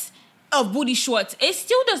skirts, of booty shorts, it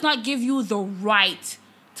still does not give you the right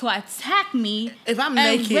to attack me. If I'm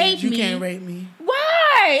naked, you can't rape me.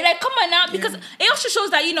 Why? Like, come on now. Because it also shows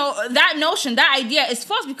that, you know, that notion, that idea is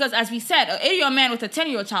false because, as we said, an 8-year-old man with a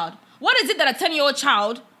 10-year-old child. What is it that a 10-year-old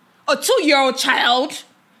child, a 2-year-old child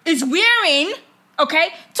is wearing, okay?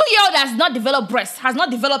 2-year-old has not developed breasts, has not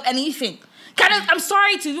developed anything. I'm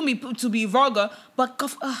sorry to be vulgar, but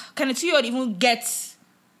can a 2-year-old even get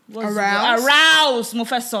aroused,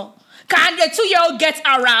 Mufeso? Can a 2-year-old get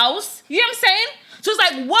aroused? You know what I'm saying? So it's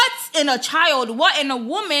like, what's in a child, what in a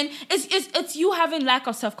woman, it's you having lack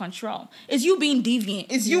of self-control. It's you being deviant.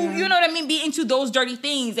 It's you know what I mean, being into those dirty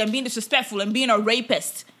things and being disrespectful and being a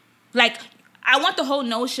rapist. Like, I want the whole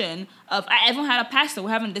notion of, I even had a pastor, we're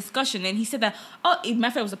having a discussion, and he said that, in my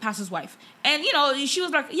fact, it was a pastor's wife. And, you know, she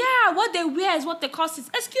was like, yeah, what they wear is what they cost.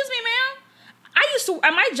 Excuse me, ma'am. I used to,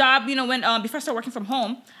 at my job, you know, when before I started working from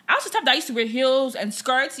home, I was the type that I used to wear heels and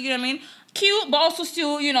skirts, you know what I mean? Cute, but also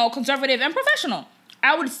still, you know, conservative and professional.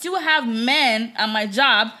 I would still have men at my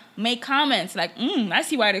job make comments like, I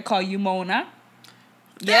see why they call you Mona.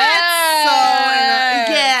 Yeah.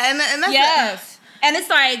 And that's yes. And it's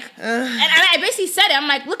like, and I basically said it. I'm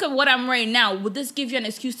like, look at what I'm wearing now. Would this give you an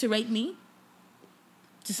excuse to rape me?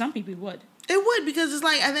 To some people, it would. It would, because it's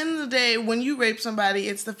like, at the end of the day, when you rape somebody,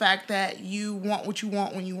 it's the fact that you want what you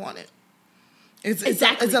want when you want it. It's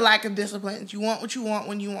a lack of discipline. You want what you want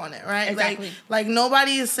when you want it, right? Exactly. Like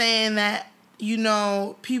nobody is saying that, you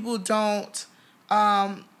know, people don't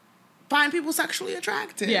find people sexually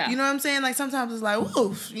attractive. Yeah. You know what I'm saying? Like, sometimes it's like,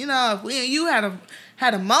 oof, you know, if you had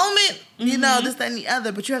a moment, you know, this, that, and the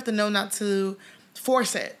other, but you have to know not to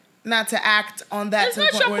force it, not to act on that. It's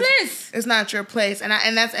not your place. It's not your place. And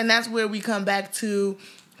that's where we come back to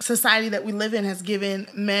society that we live in has given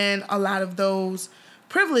men a lot of those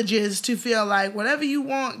privileges to feel like whatever you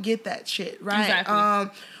want, get that shit, right? Exactly.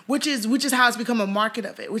 Which is how it's become a market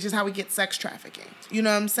of it, which is how we get sex trafficking. You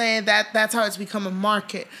know what I'm saying? That's how it's become a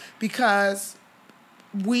market, because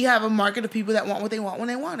we have a market of people that want what they want when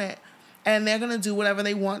they want it, and they're gonna do whatever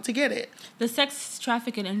they want to get it. The sex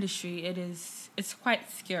trafficking industry, it's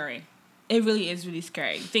quite scary. It really is really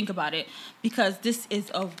scary. Think about it, because this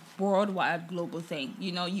is a worldwide global thing.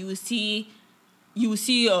 You know, you will see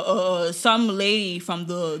some lady from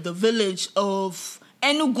the village of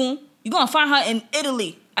Enugu. You're gonna find her in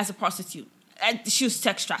Italy as a prostitute. She was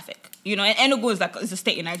sex trafficked. you know, and Enugu is a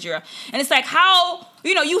state in Nigeria. And it's like how,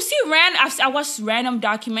 you know, you see I watched random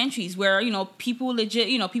documentaries where, you know, people legit,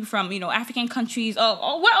 you know, people from, you know, African countries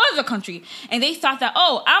or what other country, and they thought that,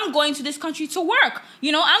 oh, I'm going to this country to work,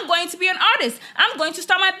 you know, I'm going to be an artist, I'm going to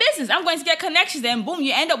start my business, I'm going to get connections, and boom,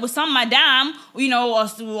 you end up with some madame, you know,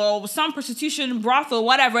 or some prostitution brothel,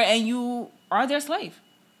 whatever, and you are their slave.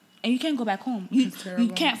 And you can't go back home. You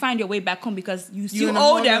can't find your way back home because you still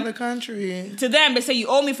owe them. The country. To them, they say you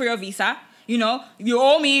owe me for your visa. You know, you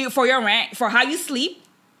owe me for your rent, for how you sleep.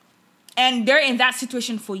 And they're in that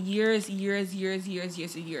situation for years.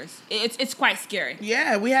 It's quite scary.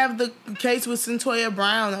 Yeah, we have the case with Centoya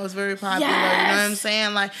Brown that was very popular. Yes. You know what I'm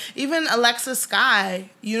saying? Like, even Alexa Sky,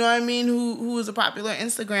 you know what I mean, who was a popular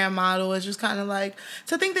Instagram model, is just kind of like,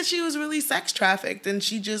 to think that she was really sex trafficked, and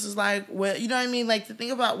she just is like, well, you know what I mean? Like, to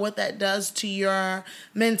think about what that does to your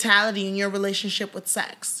mentality and your relationship with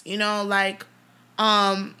sex. You know, like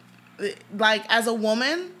as a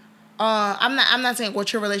woman, I'm not saying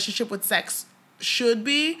what your relationship with sex should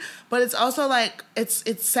be, but it's also like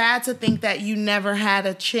it's sad to think that you never had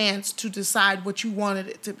a chance to decide what you wanted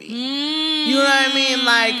it to be. You know what I mean?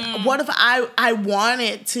 Like, what if I want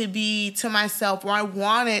it to be to myself, or I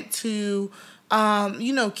wanted to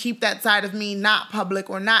you know, keep that side of me not public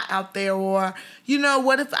or not out there, or, you know,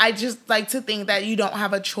 what if I just like to think that you don't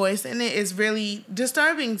have a choice, and it is really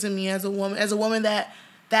disturbing to me as a woman that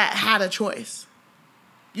had a choice.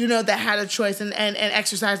 You know, that had a choice and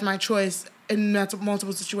exercised my choice in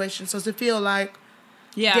multiple situations. So to feel like,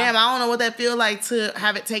 damn, I don't know what that feel like to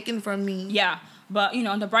have it taken from me. Yeah. But, you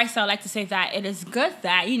know, on the bright side, I like to say that it is good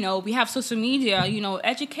that, you know, we have social media, you know,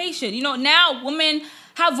 education. You know, now women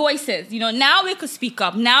have voices. You know, now we could speak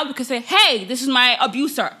up. Now we could say, hey, this is my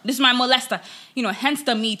abuser. This is my molester. You know, hence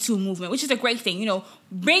the Me Too movement, which is a great thing. You know,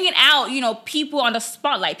 bringing out, you know, people on the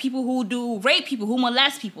spotlight, people who do rape people, who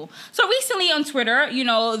molest people. So recently on Twitter, you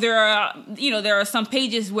know, there are some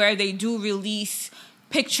pages where they do release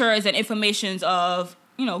pictures and informations of,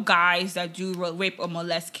 you know, guys that do rape or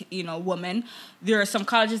molest, you know, women. There are some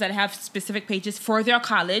colleges that have specific pages for their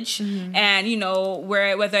college. Mm-hmm. And, you know,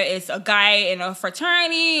 whether it's a guy in a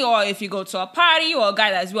fraternity, or if you go to a party, or a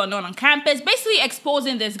guy that's well known on campus, basically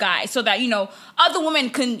exposing this guy so that, you know, other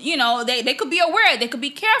women can, you know, they could be aware, they could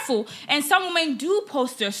be careful. And some women do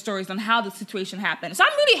post their stories on how the situation happened. So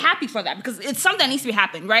I'm really happy for that, because it's something that needs to be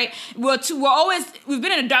happening, right? We've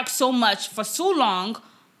been in the dark so much for so long,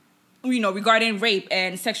 you know, regarding rape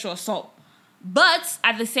and sexual assault. But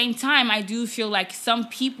at the same time, I do feel like some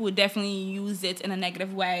people definitely use it in a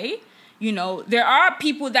negative way. You know, there are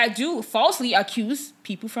people that do falsely accuse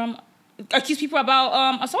people about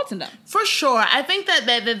assaulting them. For sure. I think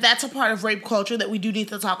that's a part of rape culture that we do need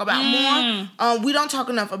to talk about more. We don't talk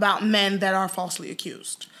enough about men that are falsely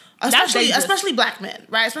accused. Especially black men,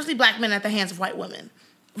 right? Especially black men at the hands of white women.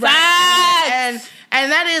 Right?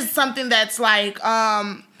 And that is something that's like,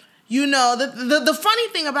 you know, the funny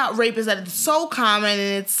thing about rape is that it's so common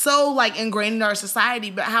and it's so, like, ingrained in our society.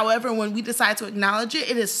 But however, when we decide to acknowledge it,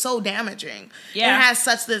 it is so damaging. Yeah. It has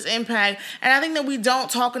such this impact. And I think that we don't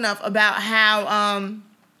talk enough about how,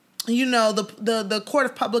 you know, the court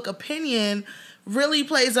of public opinion really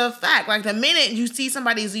plays a fact. Like, the minute you see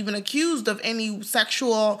somebody is even accused of any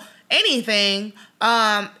sexual anything,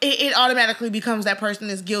 it automatically becomes that person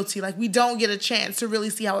is guilty. Like, we don't get a chance to really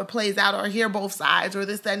see how it plays out or hear both sides or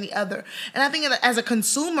this, that, and the other. And I think as a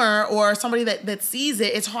consumer or somebody that sees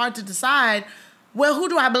it, it's hard to decide, well, who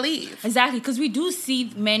do I believe? Exactly, because we do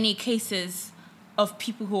see many cases of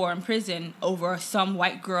people who are in prison over some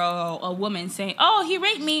white girl or a woman saying, oh, he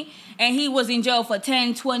raped me, and he was in jail for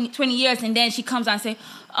 10, 20 years, and then she comes out and say,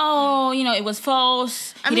 oh, you know, it was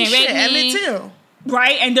false. He didn't rape me. Me too.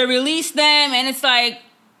 Right? And they release them, and it's like,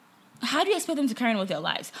 how do you expect them to carry on with their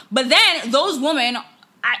lives? But then those women,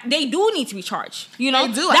 they do need to be charged. You know?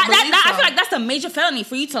 They do. I feel like that's a major felony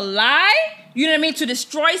for you to lie. You know what I mean? To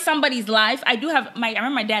destroy somebody's life. I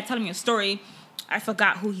remember my dad telling me a story. I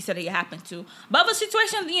forgot who he said it happened to. But of a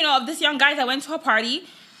situation, you know, of this young guy that went to a party,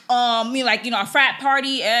 a frat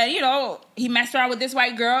party, and, you know, he messed around with this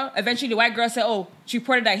white girl. Eventually the white girl said, oh, she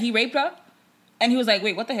reported that he raped her. And he was like,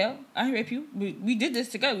 wait, what the hell? I didn't rape you. We did this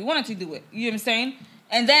together. We wanted to do it. You know what I'm saying?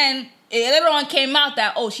 And then it later on came out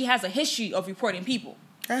that, oh, she has a history of reporting people.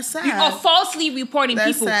 That's sad. Of falsely reporting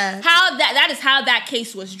people. Sad. That is how that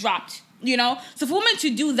case was dropped. you know? So for women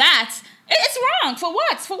to do that, it's wrong. For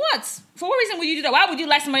what? For what reason would you do that? Why would you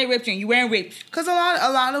like somebody raped you and you weren't raped? Because a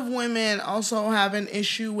lot of women also have an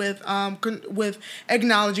issue with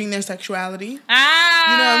acknowledging their sexuality.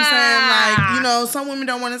 Ah. You know what I'm saying? Like, you know, some women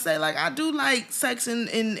don't want to say, like, I do like sex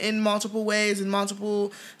in multiple ways, in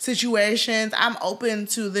multiple situations. I'm open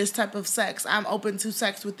to this type of sex. I'm open to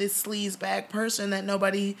sex with this sleazebag person that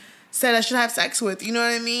nobody said I should have sex with. You know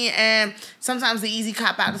what I mean? And sometimes the easy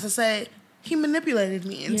cop-out is to say, he manipulated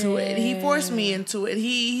me into it. He forced me into it.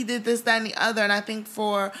 He did this, that, and the other. And I think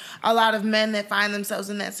for a lot of men that find themselves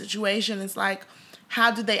in that situation, it's like, how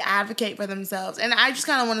do they advocate for themselves? And I just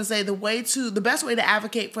kind of want to say the best way to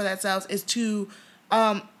advocate for themselves is to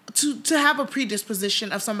have a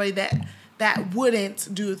predisposition of somebody that wouldn't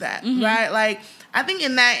do that, right? Like, I think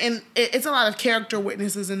it's a lot of character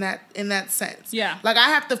witnesses in that sense. Yeah. Like, I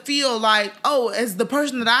have to feel like, oh, as the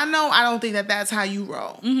person that I know, I don't think that that's how you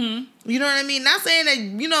roll. Mm-hmm. You know what I mean? Not saying that,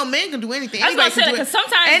 you know, men can do anything. Anybody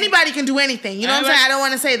can do anything. You know what I'm saying? I don't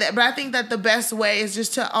want to say that, but I think that the best way is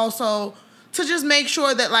just to just make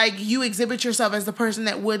sure that, like, you exhibit yourself as the person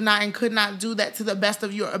that would not and could not do that to the best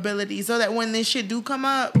of your ability, so that when this shit do come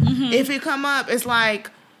up, if it come up, it's like,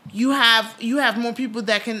 you have more people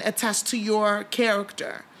that can attest to your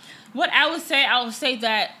character. What I would say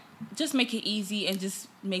that just make it easy and just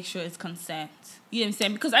make sure it's consent. You know what I'm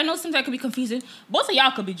saying? Because I know sometimes it could be confusing. Both of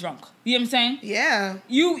y'all could be drunk. You know what I'm saying? Yeah.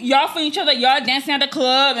 Y'all for each other, y'all dancing at the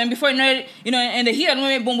club, and before you know it, you know, in the heat of the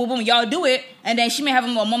moment, boom, boom, boom, y'all do it, and then she may have a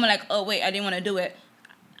moment like, oh, wait, I didn't want to do it.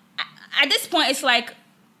 At this point, it's like,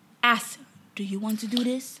 ask, do you want to do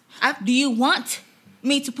this? Do you want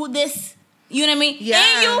me to put this? You know what I mean?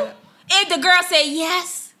 Yeah. If the girl say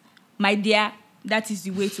yes, my dear, that is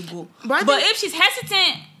the way to go. But if she's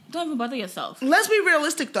hesitant, don't even bother yourself. Let's be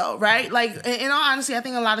realistic, though, right? Like, in all honesty, I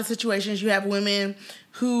think in a lot of situations you have women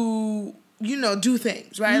who, you know, do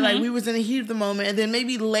things, right? Like, we was in the heat of the moment, and then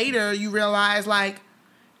maybe later you realize, like,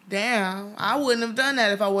 damn, I wouldn't have done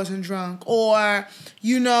that if I wasn't drunk. Or,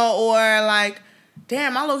 you know, or like,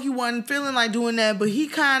 damn, I low-key wasn't feeling like doing that, but he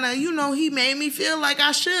kind of, you know, he made me feel like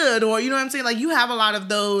I should. Or, you know what I'm saying? Like, you have a lot of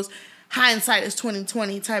those hindsight is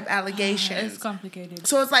 20/20 type allegations. It's complicated.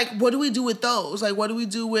 So it's like, what do we do with those? Like, what do we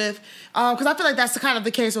do with, because I feel like that's kind of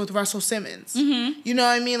the case with Russell Simmons. Mm-hmm. You know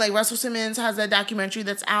what I mean? Like, Russell Simmons has a documentary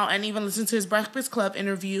that's out, and even listen to his Breakfast Club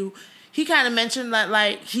interview. He kind of mentioned that,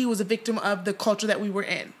 like, he was a victim of the culture that we were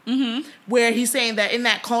in. Mm-hmm. Where he's saying that in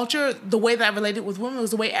that culture, the way that I related with women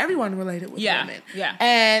was the way everyone related with women. Yeah.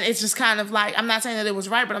 And it's just kind of like, I'm not saying that it was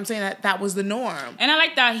right, but I'm saying that that was the norm. And I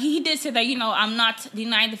like that. He did say that, you know, I'm not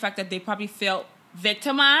denying the fact that they probably felt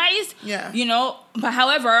victimized. Yeah. You know, but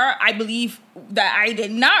however, I believe that I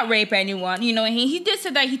did not rape anyone. You know, and he did say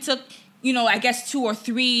that he took, you know, I guess 2 or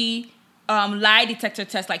 3 lie detector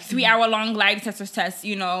tests, like 3-hour-long lie detector tests,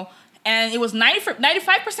 you know, and it was 95%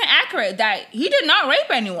 accurate that he did not rape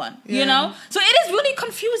anyone, you know? So it is really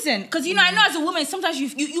confusing. Because, you know, I know as a woman, sometimes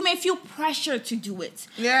you may feel pressure to do it.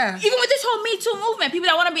 Yeah. Even with this whole Me Too movement, people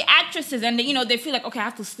that want to be actresses and, you know, they feel like, okay, I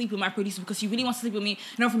have to sleep with my producer because he really wants to sleep with me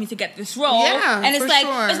in order for me to get this role. Yeah, and it's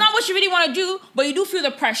like, it's not what you really want to do, but you do feel the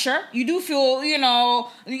pressure. You do feel, you know,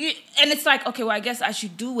 and it's like, okay, well, I guess I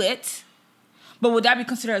should do it. But would that be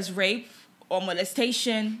considered as rape or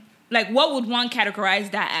molestation? Like, what would one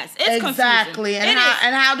categorize that as? It's exactly. Confusing.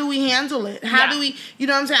 And how do we handle it? How do we, you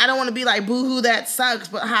know what I'm saying? I don't want to be like, boo-hoo, that sucks.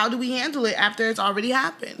 But how do we handle it after it's already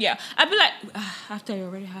happened? Yeah. I'd be like, after it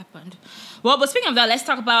already happened. Well, but speaking of that, let's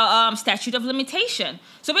talk about statute of limitation.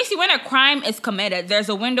 So basically, when a crime is committed, there's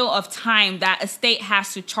a window of time that a state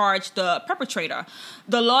has to charge the perpetrator.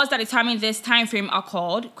 The laws that determine this time frame are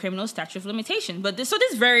called criminal statute of limitation. But this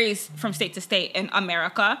varies from state to state in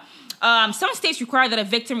America. Some states require that a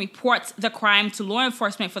victim reports the crime to law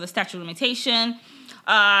enforcement for the statute of limitation.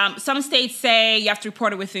 Some states say you have to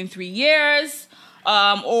report it within 3 years.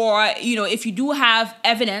 Or, you know, if you do have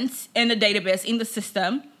evidence in the database, in the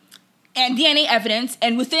system, and DNA evidence,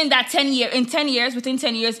 and within that 10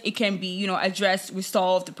 years, it can be, you know, addressed,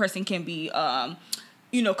 resolved. The person can be,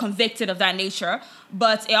 you know, convicted of that nature.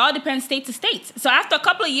 But it all depends state to state. So after a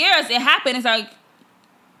couple of years, it happened. It's like,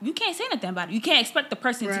 you can't say nothing about it. You can't expect the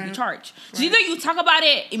person to be charged. So either you talk about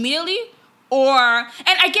it immediately, or,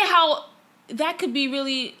 and I get how that could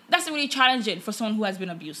be that's really challenging for someone who has been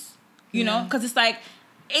abused, you know? Because it's like,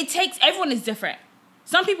 everyone is different.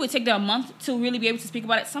 Some people, it take them a month to really be able to speak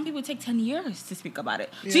about it. Some people, it take 10 years to speak about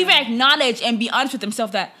it. Yeah. So even acknowledge and be honest with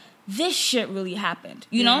themselves that this shit really happened,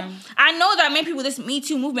 you know? I know that many people, this Me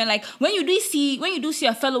Too movement, like, when you do see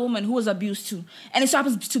a fellow woman who was abused too, and it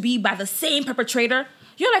happens to be by the same perpetrator,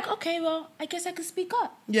 you're like, okay, well, I guess I could speak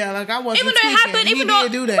up. Yeah, like I wasn't Even though it happened, you even though,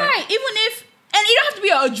 did do that. right, even if, and you don't have to be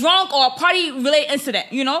a drunk or a party-related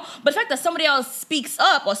incident, you know? But the fact that somebody else speaks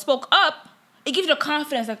up or spoke up, it gives you the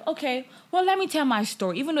confidence, like, okay, well, let me tell my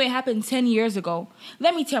story. Even though it happened 10 years ago,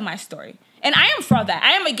 let me tell my story. And I am for that.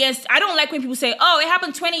 I don't like when people say, oh, it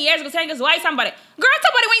happened 20 years ago, 10 years ago, why are you talking about it? Girl,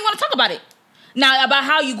 talk about it when you want to talk about it. Now, about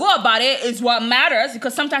how you go about it is what matters,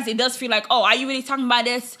 because sometimes it does feel like, oh, are you really talking about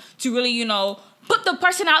this to really, you know, put the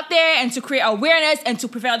person out there and to create awareness and to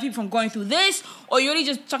prevent other people from going through this? Or you're really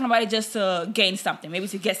just talking about it just to gain something, maybe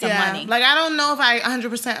to get some money? Like, I don't know if I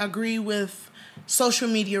 100% agree with social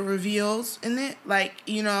media reveals in it. Like,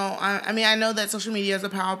 you know, I mean, I know that social media is a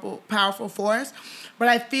powerful force, but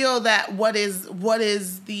I feel that what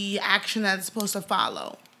is the action that it's supposed to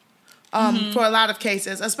follow for a lot of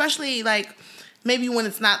cases, especially like maybe when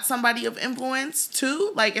it's not somebody of influence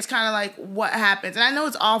too. Like, it's kind of like what happens. And I know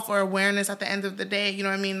it's all for awareness at the end of the day, you know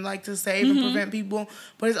what I mean? Like, to save and prevent people.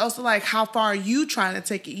 But it's also like, how far are you trying to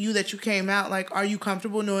take it? You that you came out, like, are you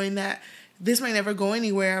comfortable knowing that this may never go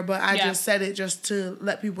anywhere, but I just said it just to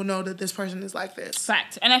let people know that this person is like this.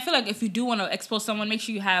 Fact. And I feel like if you do want to expose someone, make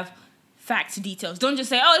sure you have facts, details. Don't just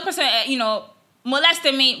say, oh, this person, you know,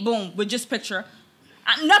 molested me, boom, with just picture.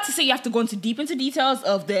 Not to say you have to go deep into details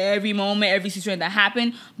of every moment, every situation that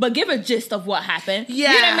happened, but give a gist of what happened.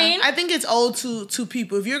 Yeah, you know what I mean? I think it's owed to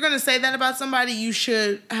people. If you're going to say that about somebody, you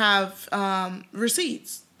should have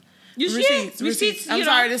receipts. Receipts. I'm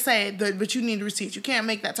sorry to say it, but you need receipts. You can't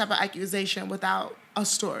make that type of accusation without a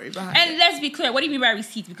story behind it. And let's be clear, what do you mean by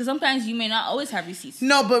receipts? Because sometimes you may not always have receipts.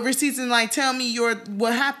 No, but receipts and like, tell me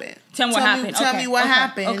what happened. Tell me what happened. Tell me what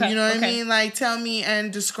happened. Okay. You know what I mean? Like, tell me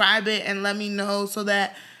and describe it and let me know so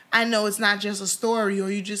that I know it's not just a story or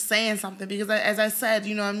you just saying something. Because as I said,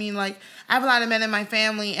 you know what I mean? Like, I have a lot of men in my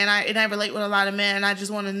family and I relate with a lot of men, and I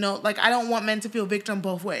just want to know, like, I don't want men to feel victim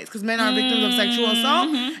both ways, because men are victims of sexual assault,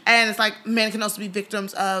 and it's like men can also be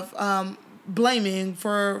victims of blaming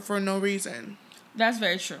for no reason. That's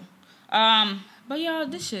very true. But y'all,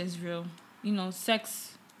 this shit is real. You know,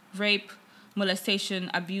 sex, rape,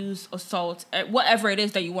 molestation, abuse, assault, whatever it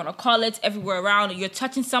is that you want to call it, everywhere around. You're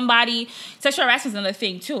touching somebody. Sexual harassment is another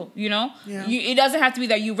thing too, you know? Yeah. It doesn't have to be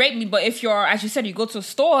that you rape me, but if you're, as you said, you go to a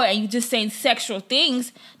store and you're just saying sexual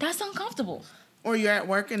things, that's uncomfortable. Or you're at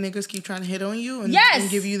work and niggas keep trying to hit on you and, yes.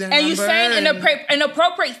 and give you their number. And you're saying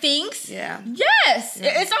inappropriate things. Yeah. Yes.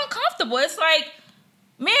 Yeah. It's uncomfortable. It's like,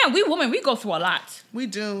 man, we women, we go through a lot. We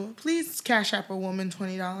do. Please cash app a woman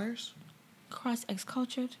 $20. Cross X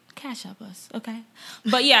cultured, cash up us, okay?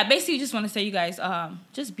 But yeah, basically, just want to say, you guys,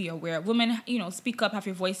 just be aware. Women, you know, speak up, have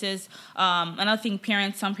your voices. Another thing,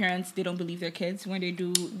 some parents, they don't believe their kids when they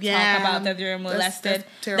do talk about that they're molested.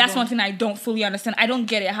 That's one thing I don't fully understand. I don't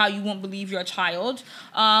get it, how you won't believe your child.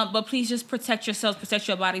 But please just protect yourselves, protect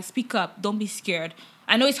your body. Speak up. Don't be scared.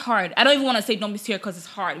 I know it's hard. I don't even want to say don't be scared because it's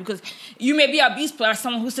hard. Because you may be abused by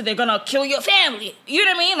someone who said they're going to kill your family. You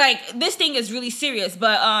know what I mean? Like, this thing is really serious.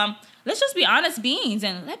 But let's just be honest beings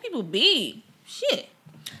and let people be. Shit.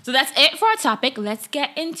 So that's it for our topic. Let's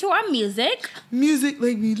get into our music. Music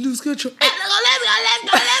make me lose control.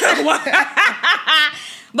 Let's go.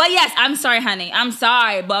 But yes, I'm sorry, honey. I'm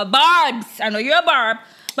sorry. But Barbs, I know you're a Barb.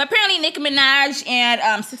 But apparently Nicki Minaj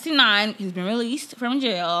and 69, who's been released from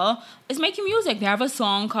jail, is making music. They have a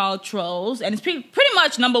song called Trolls, and it's pretty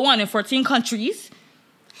much #1 in 14 countries.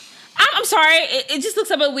 I'm sorry, it just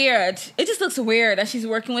looks a bit weird. It just looks weird that she's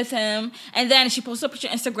working with him, and then she posted a picture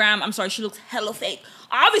on Instagram. I'm sorry, she looks hella fake.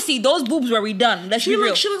 Obviously, those boobs were redone. Let's be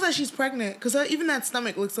real. She looks like she's pregnant, because even that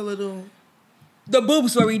stomach looks a little... The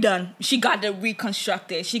boobs were redone. She got it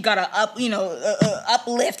reconstructed. She got a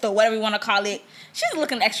uplift or whatever you want to call it. She's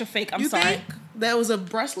looking extra fake. I'm sorry. Think that was a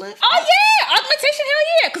breast lift? Oh yeah, augmentation, hell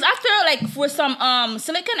yeah. Because after like for some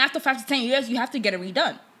silicone, after 5 to 10 years, you have to get it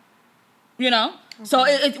redone. You know. Okay. So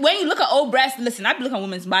when you look at old breasts, listen, I've been looking at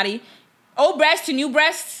women's body, old breasts to new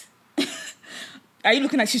breasts. Are you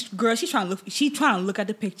looking at she's trying to look at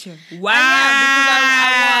the picture. Wow.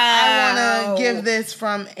 I want to give this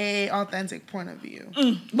from a authentic point of view.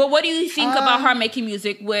 But what do you think about her making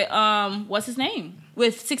music with what's his name?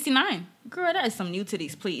 With 69? Girl, that is some new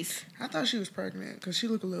titties, please. I thought she was pregnant because she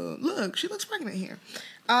looked she looks pregnant here.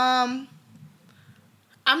 I'm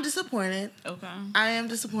disappointed. Okay. I am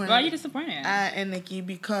disappointed. Why are you disappointed? In Nicki,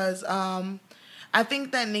 because I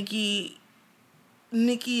think that Nicki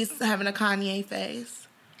is having a Kanye phase.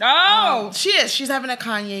 Oh! She is. She's having a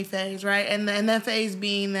Kanye phase, right? And that phase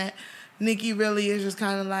being that Nicki really is just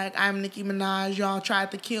kind of like, I'm Nicki Minaj. Y'all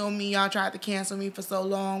tried to kill me. Y'all tried to cancel me for so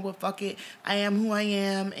long. But fuck it. I am who I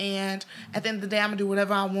am. And at the end of the day, I'm going to do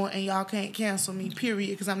whatever I want. And y'all can't cancel me,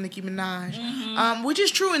 period. Because I'm Nicki Minaj. Which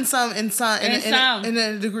is true in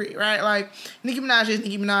a degree, right? Like, Nicki Minaj is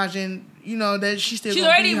Nicki Minaj. And, you know, that she's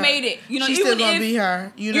already made it. You know, she's even still going to be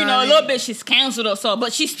her. You know a little bit she's canceled or so.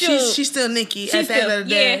 But she's still Nicki at the end of the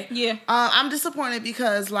day. Yeah. I'm disappointed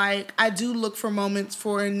because, like, I do look for moments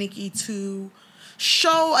for Nicki to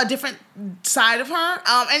show a different side of her.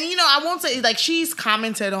 And, you know, I won't say, like, she's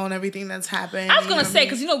commented on everything that's happened. I was going to say,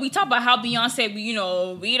 because, you know, we talk about how Beyonce, you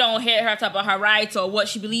know, we don't hear her talk about her rights or what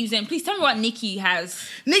she believes in. Please tell me what Nicki has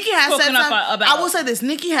said something. About. I will say this.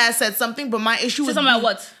 Nicki has said something, but my issue is... about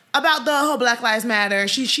what? About the whole Black Lives Matter.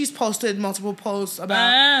 She's posted multiple posts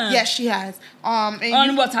about... Yes, she has. On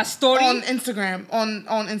what, her story? On Instagram. On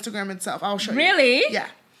Instagram itself. I'll show you. Really? Yeah.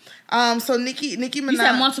 So Nicki Minaj. You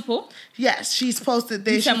said multiple? Yes, she's posted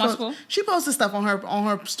this. You said multiple? She posted stuff on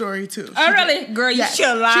her story too. Oh really, girl? You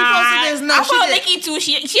should lie. She posted this. No, I follow Nicki too.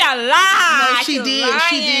 She a lie. No, she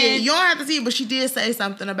did. You don't have to see it, but she did say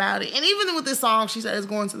something about it. And even with this song, she said it's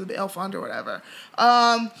going to the bail fund or whatever.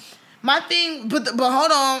 My thing, but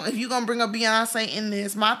hold on. If you're gonna bring up Beyonce in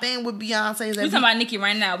this, my thing with Beyonce is that we're talking about Nicki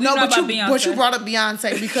right now. But you brought up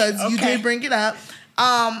Beyonce because you did bring it up.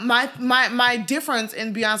 My difference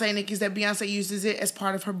in Beyonce and Nicki is that Beyonce uses it as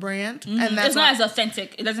part of her brand, and that's it's not as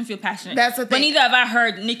authentic. It doesn't feel passionate. That's the thing. But neither have I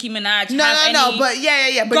heard Nicki Minaj. No. But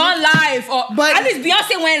yeah. But gone live, or at least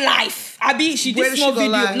Beyonce went live. She did small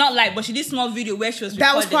video, live? Not live, but she did small video where she was.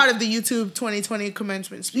 That was part of the YouTube 2020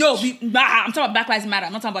 commencement speech. No, I'm talking about Black Lives Matter.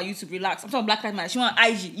 I'm not talking about YouTube. Relax. I'm talking about Black Lives Matter. She went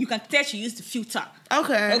on IG. You can tell she used the filter.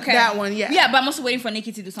 Okay. That one, yeah. Yeah, but I'm also waiting for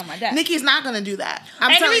Nicki to do something like that. Nicki's not gonna do that.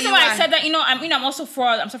 And the reason why I said that, I'm also for.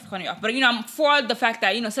 I'm sorry for cutting you off, but I'm for the fact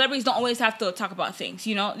that celebrities don't always have to talk about things.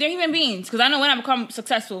 They're human beings. Because I know when I become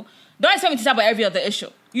successful, don't expect me to talk about every other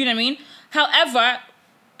issue. You know what I mean? However,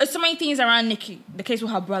 there's so many things around Nicki. The case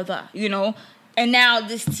with her brother. And now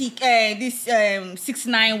this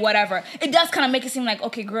 6ix9ine whatever, it does kind of make it seem like,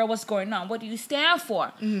 okay, girl, what's going on? What do you stand for?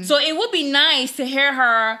 Mm-hmm. So it would be nice to hear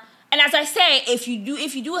her. And as I say, if you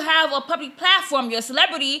do have a public platform, you're a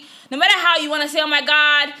celebrity. No matter how you want to say, oh my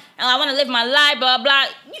God, I want to live my life, blah blah.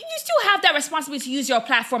 You still have that responsibility to use your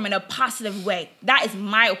platform in a positive way. That is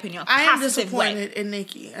my opinion. I am disappointed in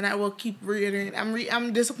Nicki, and I will keep reiterating.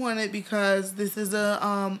 I'm disappointed because this is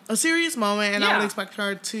a serious moment, and I would expect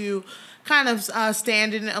her to kind of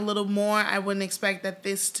stand in it a little more. I wouldn't expect that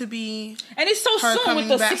this to be. And it's so soon with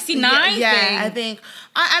the 69 thing. Yeah, I think.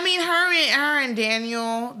 I mean, her and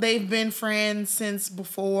Daniel, they've been friends since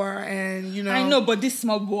before, and I know, but this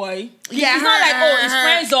small boy. Yeah, it's not like it's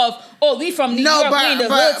friends of we from New York, we in the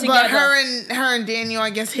hood together. But her and Daniel,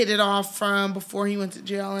 I guess, hit it off from before he went to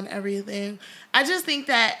jail and everything. I just think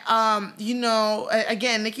that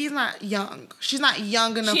again, Nicki's not young. She's not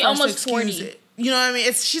young enough for us to excuse 40. It. You know what I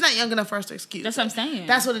mean? She's not young enough for us to excuse. That's what I'm saying.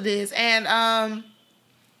 That's what it is. And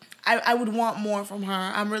I would want more from her.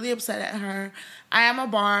 I'm really upset at her. I am a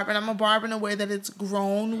Barb, and I'm a Barb in a way that it's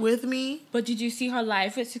grown with me. But did you see her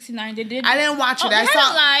live at 69? They did. I didn't watch it. I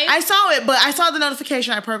saw it, but I saw the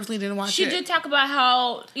notification. I purposely didn't watch it. She did talk about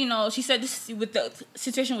how she said this with the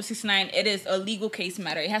situation with 69. It is a legal case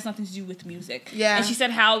matter. It has nothing to do with music. Yeah. And she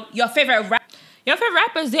said how your favorite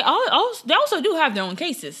rappers they also do have their own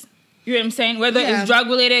cases. You know what I'm saying? Whether it's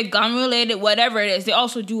drug-related, gun-related, whatever it is, they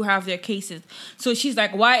also do have their cases. So she's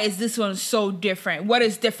like, why is this one so different? What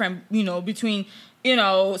is different, between,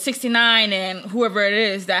 69 and whoever it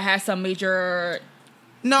is that has some major...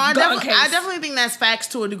 No, I definitely think that's facts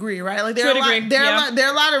to a degree, right? Like there are a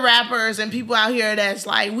lot of rappers and people out here that's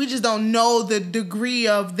like, we just don't know the degree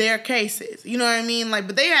of their cases. You know what I mean? Like,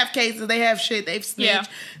 but they have cases, they have shit, they've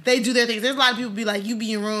snitched, they do their things. There's a lot of people be like, you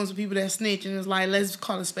be in rooms with people that snitch, and it's like, let's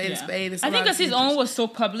call a spade a spade. I think because his own was so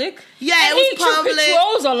public. Yeah, and it was public. He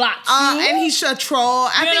trolls a lot too. And he's a troll.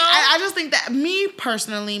 I just think that me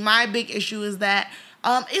personally, my big issue is that.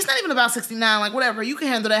 It's not even about 69. Like, whatever, you can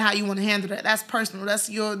handle that how you want to handle that. That's personal. That's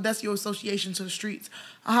your association to the streets.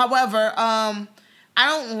 However, I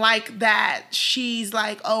don't like that she's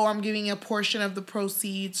like, oh, I'm giving a portion of the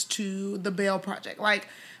proceeds to the Bail Project. Like,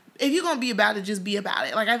 if you're gonna be about it, just be about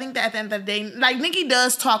it. Like, I think that at the end of the day, like, Nicki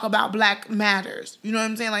does talk about Black matters. You know what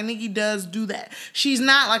I'm saying? Like, Nicki does do that. She's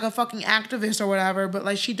not like a fucking activist or whatever, but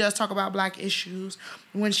like, she does talk about Black issues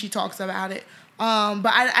when she talks about it.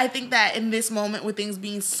 But I think that in this moment with things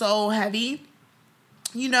being so heavy,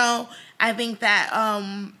 I think that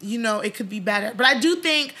it could be better. But I do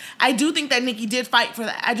think that Nicki did fight for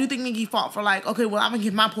that. I do think Nicki fought for like, okay, well, I'm gonna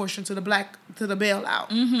give my portion to the bailout.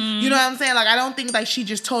 Mm-hmm. You know what I'm saying? Like, I don't think like she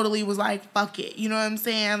just totally was like, fuck it. You know what I'm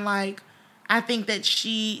saying? Like, I think that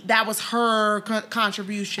that was her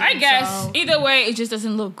contribution. I guess either way, it just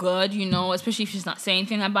doesn't look good, especially if she's not saying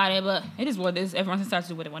anything about it. But it is what it is. Everyone starts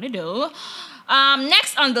to do what they want to do.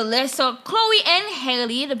 Next on the list, so Chloe and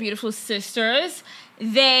Hailey, the beautiful sisters,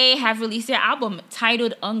 they have released their album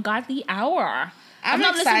titled Ungodly Hour. I'm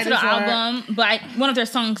not listening to the album, but one of their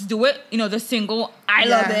songs, Do It, the single, I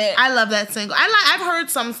love it. I love that single. I've heard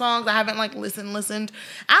some songs. I haven't listened.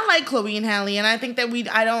 I like Chloe and Halle, and I think that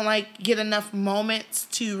I don't get enough moments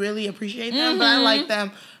to really appreciate them, but I like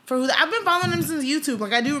them for who I've been following them since YouTube.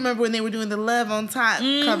 I do remember when they were doing the Love on Top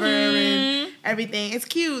cover and everything. It's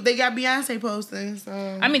cute. They got Beyonce posting,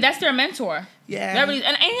 so. I mean, that's their mentor. Yeah. Really,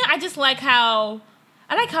 and I just like how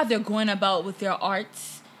they're going about with their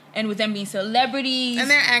arts. And with them being celebrities. And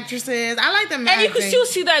they're actresses. I like them. And you can still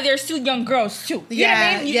see that they're still young girls, too. You know what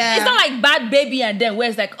I mean? Yeah. It's not like Bad Baby and them, where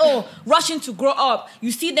it's like, rushing to grow up.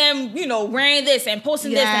 You see them, wearing this and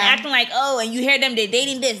posting this and acting like, and you hear them, they're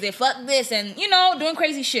dating this, they fuck this, and, doing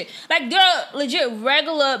crazy shit. Like, they're legit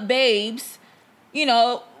regular babes,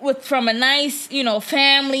 from a nice,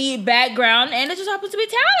 family background, and they just happen to be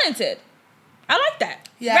talented. I like that.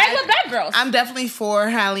 Yeah, regular black girls. I'm definitely for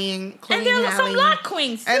Halle and Chloe. And they're some lot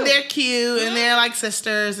queens too. And they're cute, and they're like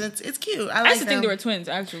sisters. It's cute. I used to think they were twins,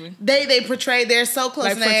 actually. They portray, they're so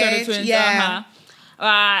close in age. Twins. Yeah.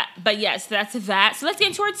 But yes, that's that. So let's get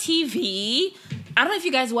into our TV. I don't know if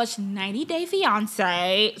you guys watched 90 Day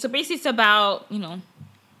Fiancé. So basically, it's about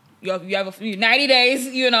you have 90 days,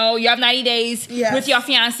 you have 90 days with your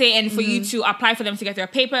fiancé and for you to apply for them to get their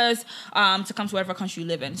papers to come to whatever country you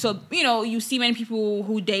live in. So, you see many people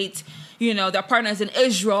who date, their partners in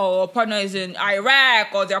Israel or partners in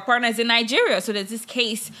Iraq or their partners in Nigeria. So there's this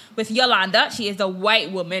case with Yolanda. She is a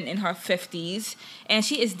white woman in her 50s and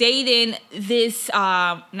she is dating this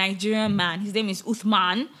Nigerian man. His name is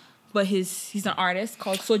Uthman. But he's an artist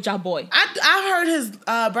called Soulja Boy. I heard his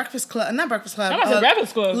not Breakfast Club. Breakfast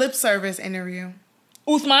Club. Lip service interview.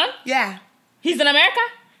 Uthman? Yeah. He's in America?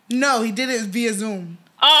 No, he did it via Zoom.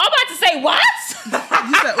 Oh, I'm about to say, what?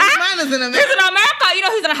 You said Uthman is in America. He's in America.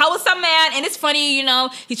 He's in a house with some man. And it's funny,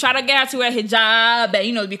 he tried to get her to wear hijab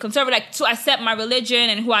and, be conservative, to accept my religion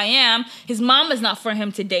and who I am. His mom is not for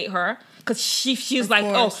him to date her. Because she was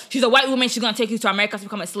like, she's a white woman, she's going to take you to America to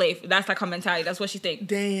become a slave. That's like her mentality. That's what she thinks.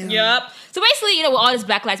 Damn. Yep. So basically, with all this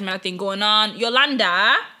Black Lives Matter thing going on,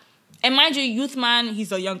 Yolanda, and mind you, Uthman,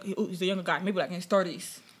 he's a younger guy, maybe like in his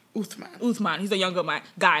 30s. Uthman, he's a younger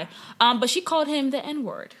guy. But she called him the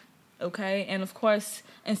N-word. Okay? And of course,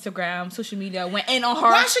 Instagram, social media went in on her.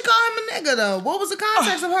 Why she call him a nigga though? What was the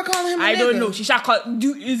context of her calling him a nigga? I don't know. She shot call.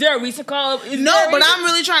 Is there a reason call? No, but I'm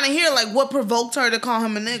really trying to hear what provoked her to call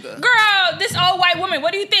him a nigga. Girl, this old white woman.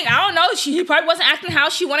 What do you think? I don't know. He probably wasn't acting how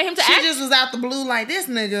she wanted him to act. She just was out the blue like this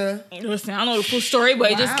nigga. Listen, I don't know the full story,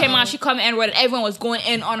 but it just came out. She called me N-word, and everyone was going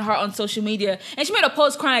in on her on social media, and she made a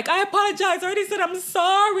post crying like, "I apologize. I already said I'm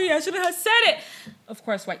sorry. I shouldn't have said it." Of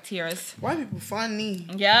course, white tears. White people funny.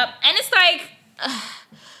 Yep, and it's like.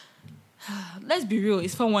 Let's be real,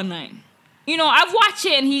 it's 419. I've watched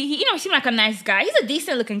it and he seemed like a nice guy. He's a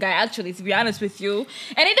decent looking guy, actually, to be honest with you.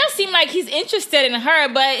 And it does seem like he's interested in her,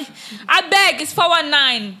 but I beg, it's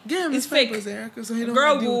 419. Yeah, it's fake. Erica, so he don't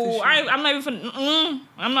Girl, boo. I'm not even for.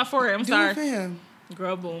 I'm not for it. I'm sorry. Do it for him.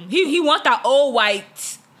 Girl, boom. He wants that old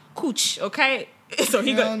white cooch, okay? So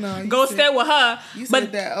he go stay with her. You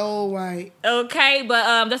said that old white. Okay,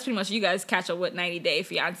 but that's pretty much you guys catch up with 90 Day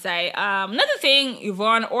Fiancé. Another thing,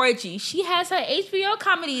 Yvonne Orji, she has her HBO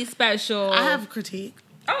comedy special. I have a critique.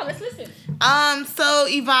 Oh, let's listen. So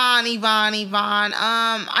Yvonne.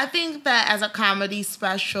 I think that as a comedy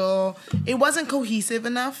special, it wasn't cohesive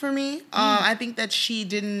enough for me. I think that she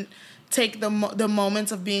didn't take the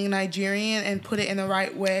moments of being Nigerian and put it in the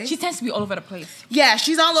right way. She tends to be all over the place. Yeah,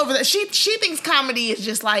 she's all over the. She thinks comedy is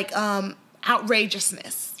just like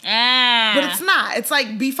outrageousness. But it's not. It's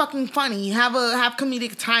like, be fucking funny. Have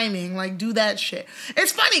comedic timing. Like, do that shit.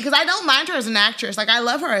 It's funny because I don't mind her as an actress. Like, I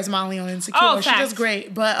love her as Molly on Insecure. Oh, she does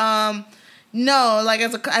great. But no, like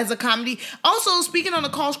as a comedy. Also, speaking on the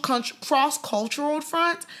cross-cultural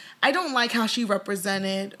front, I don't like how she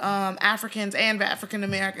represented Africans and African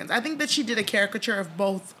Americans. I think that she did a caricature of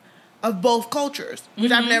both cultures,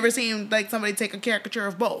 which I've never seen somebody take a caricature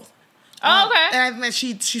of both. Oh, okay. And I think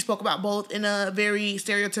that she spoke about both in a very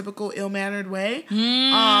stereotypical, ill-mannered way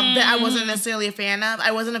that I wasn't necessarily a fan of.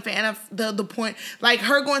 I wasn't a fan of the point, like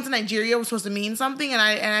her going to Nigeria was supposed to mean something, and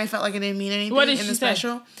I felt like it didn't mean anything in the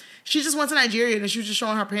special. She just went to Nigeria and she was just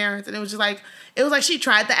showing her parents, and it was like she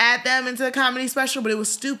tried to add them into the comedy special, but it was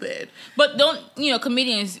stupid. But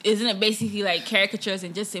comedians, isn't it basically like caricatures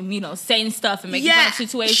and just saying stuff and making fun of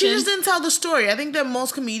situations? She just didn't tell the story. I think that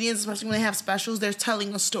most comedians, especially when they have specials, they're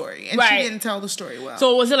telling a story, and she didn't tell the story well.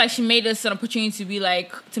 So was it like she made this an opportunity to be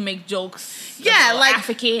like to make jokes? Yeah, like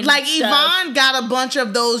African, like Yvonne got a bunch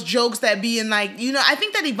of those jokes that be in like I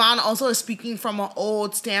think that Yvonne also is speaking from an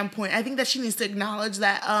old standpoint. I think that she needs to acknowledge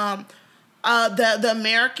that the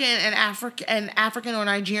American and African or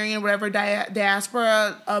Nigerian, whatever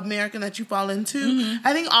diaspora American that you fall into,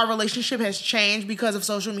 I think our relationship has changed because of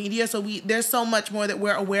social media. So there's so much more that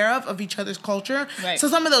we're aware of each other's culture. Right. So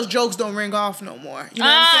some of those jokes don't ring off no more. You know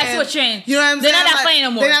what I'm saying? I see what you're saying. You know what I'm saying? They're not that funny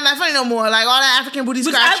no more. They're not that funny no more. Like all that African booty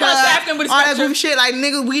scratcher, all that goofy shit. Like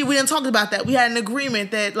nigga, we didn't talk about that. We had an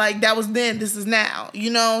agreement that like that was then, this is now.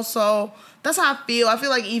 So. That's how I feel. I feel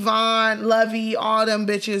like Yvonne, Lovey, all them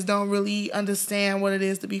bitches don't really understand what it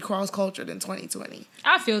is to be cross-cultured in 2020.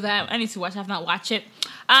 I feel that. I need to watch. I've not watched it.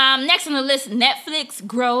 Next on the list, Netflix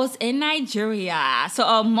grows in Nigeria. So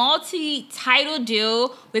a multi-title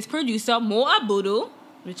deal with producer Mo Abudu,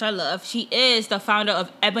 which I love. She is the founder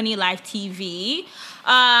of Ebony Life TV.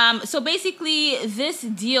 So basically, this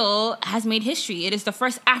deal has made history. It is the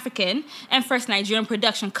first African and first Nigerian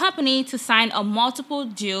production company to sign a multiple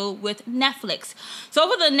deal with Netflix. So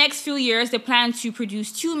over the next few years, they plan to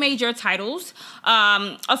produce 2 major titles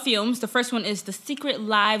of films. The first one is The Secret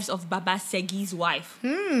Lives of Baba Segi's Wife.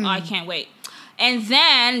 Oh, I can't wait. And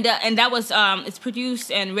then, that was, it's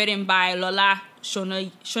produced and written by Lola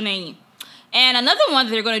Shoneyi. And another one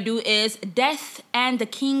that they're going to do is Death and the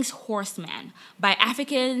King's Horseman by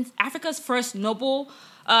Africa's first Nobel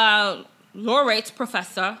laureate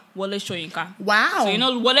professor, Wole Soyinka. Wow.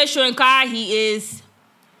 So, Wole Soyinka, he is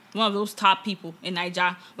one of those top people in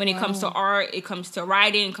Nigeria. When it comes to art, it comes to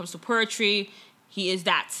writing, it comes to poetry, he is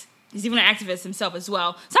that. He's even an activist himself as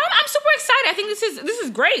well. So I'm super excited. I think this is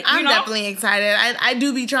great. I'm definitely excited. I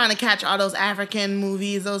do be trying to catch all those African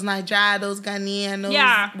movies, those Nigeria, those Ghanaian,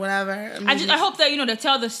 those whatever. I hope that, they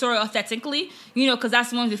tell the story authentically, because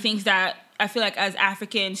that's one of the things that I feel like as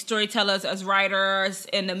African storytellers, as writers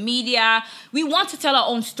in the media, we want to tell our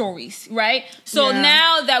own stories, right? So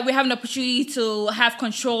now that we have an opportunity to have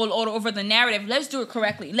control all over the narrative, let's do it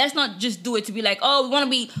correctly. Let's not just do it to be like, oh, we want to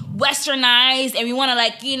be westernized and we want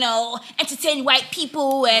to entertain white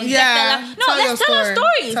people and No, let's tell our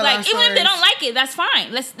stories. Even if they don't like it, that's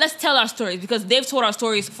fine. Let's tell our stories because they've told our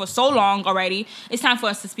stories for so long already. It's time for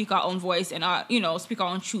us to speak our own voice and speak our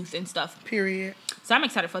own truth and stuff. Period. So I'm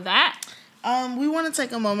excited for that. We want to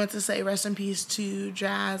take a moment to say rest in peace to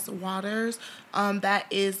Jazz Waters. That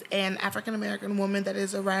is an African-American woman that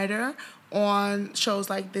is a writer on shows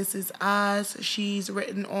like This Is Us. She's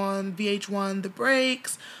written on VH1 The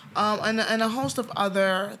Breaks, and a host of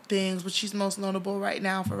other things, but she's most notable right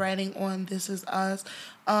now for writing on This Is Us.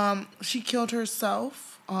 She killed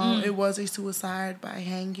herself. It was a suicide by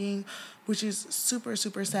hanging, which is super,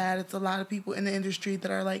 super sad. It's a lot of people in the industry that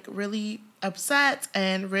are like really upset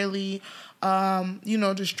and really,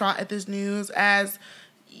 distraught at this news. As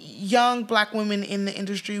young Black women in the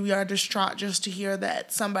industry, we are distraught just to hear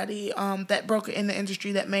that somebody that broke in the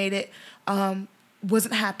industry that made it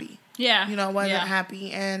wasn't happy. Yeah. Wasn't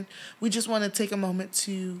happy. And we just want to take a moment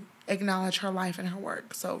to acknowledge her life and her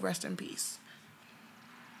work. So rest in peace.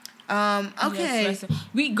 Okay. Yes,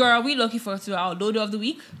 we looking forward to our Dodo of the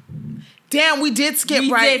week. Damn, we did skip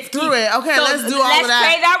through it. Okay, so let's do all of that. Let's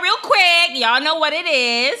play that real quick. Y'all know what it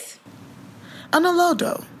is. An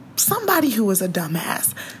Olodo, somebody who is a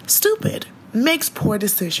dumbass, stupid, makes poor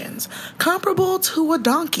decisions, comparable to a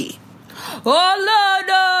donkey.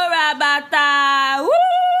 Olodo Rabata. Woo!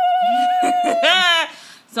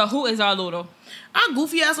 So who is our Olodo? Our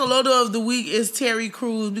goofy-ass Olodo of the week is Terry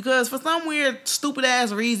Crews, because for some weird,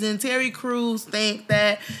 stupid-ass reason, Terry Crews think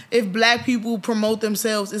that if Black people promote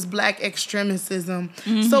themselves, it's Black extremism.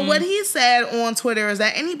 Mm-hmm. So what he said on Twitter is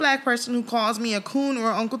that any Black person who calls me a coon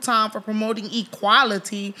or Uncle Tom for promoting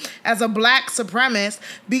equality as a Black supremacist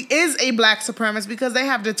is a Black supremacist because they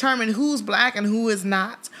have determined who's Black and who is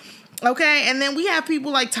not. Okay, and then we have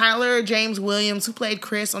people like Tyler James Williams, who played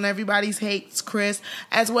Chris on Everybody's Hates Chris,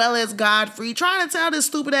 as well as Godfrey, trying to tell this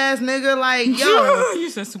stupid-ass nigga, like, yo. You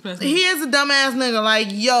said stupid-ass nigga. He is a dumbass nigga, like,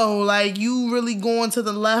 yo, like, you really going to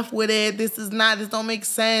the left with it. This don't make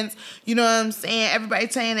sense. You know what I'm saying? Everybody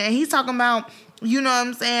saying that. And he's talking about You know what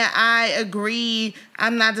I'm saying? I agree.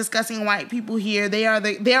 I'm not discussing white people here.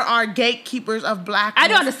 There are gatekeepers of blackness. I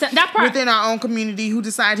don't understand that part. Within our own community who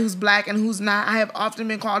decide who's black and who's not. I have often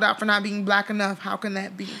been called out for not being black enough. How can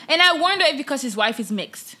that be? And I wonder if because his wife is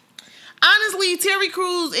mixed. Honestly, Terry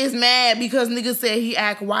Crews is mad because niggas said he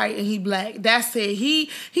act white and he black. That's it. He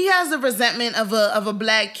has the resentment of a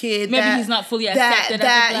black kid. Maybe he's not fully accepted as a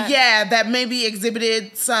black. Yeah, that maybe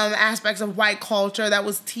exhibited some aspects of white culture that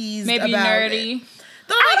was teased maybe about nerdy. It.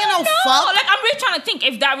 I don't know. Fuck. Like, I'm really trying to think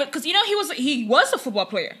if that, because you know he was a football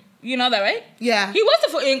player. You know that, right? Yeah. He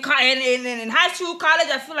was in high school, college.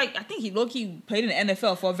 I think he low-key played in the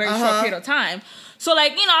NFL for a very short period of time. So,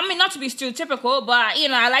 like, you know, I mean, not to be stereotypical, but, you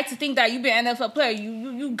know, I like to think that you've been an NFL player.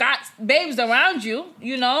 You got babes around you,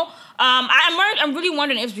 you know? I'm really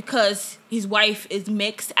wondering if it's because his wife is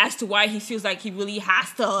mixed as to why he feels like he really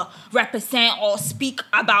has to represent or speak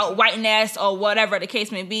about whiteness or whatever the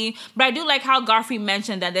case may be. But I do like how Godfrey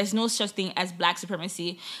mentioned that there's no such thing as black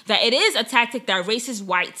supremacy, that it is a tactic that racist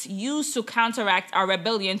whites use to counteract our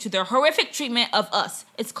rebellion to their horrific treatment of us.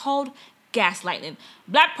 It's called gaslighting.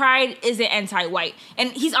 Black pride isn't anti-white,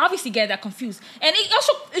 and he's obviously getting that confused. And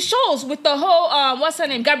it shows with the whole what's her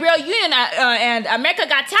name, Gabrielle Union and America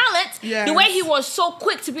Got Talent. Yes. The way he was so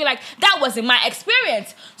quick to be like, that wasn't my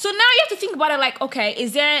experience. So now you have to think about it like, okay,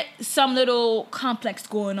 is there some little complex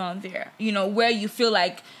going on there? You know, where you feel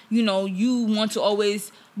like, you know, you want to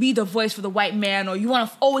always be the voice for the white man, or you want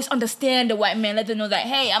to always understand the white man, let them know that,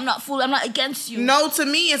 hey, I'm not against you. No, to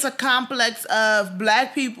me, it's a complex of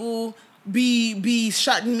black people be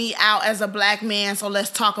shutting me out as a black man, so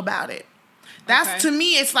let's talk about it. That's, to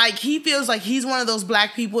me, it's like he feels like he's one of those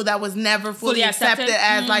black people that was never fully accepted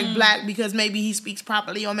as like black because maybe he speaks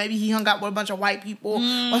properly, or maybe he hung out with a bunch of white people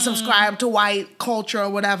or subscribed to white culture or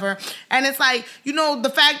whatever. And it's like, you know,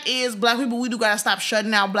 the fact is black people, we do gotta stop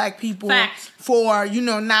shutting out black people. Facts. For, you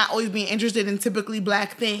know, not always being interested in typically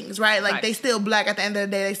black things, right? Like, they still black at the end of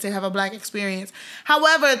the day. They still have a black experience.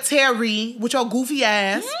 However, Terry, with your goofy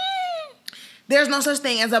ass, there's no such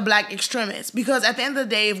thing as a black extremist, because at the end of the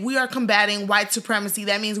day, if we are combating white supremacy,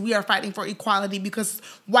 that means we are fighting for equality, because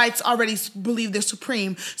whites already believe they're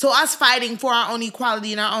supreme. So us fighting for our own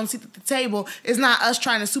equality and our own seat at the table is not us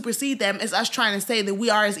trying to supersede them. It's us trying to say that we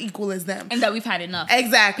are as equal as them. And that we've had enough. Period.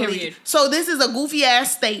 Exactly. So this is a goofy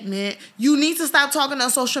ass statement. You need to stop talking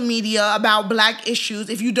on social media about black issues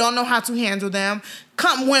if you don't know how to handle them.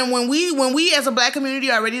 When we as a black community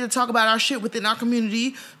are ready to talk about our shit within our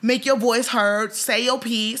community, make your voice heard, say your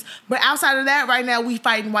piece. But outside of that, right now we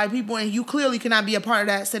fighting white people, and you clearly cannot be a part of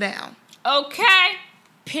that. Sit down. Okay.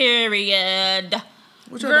 Period.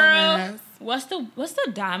 What's your Girl, what's the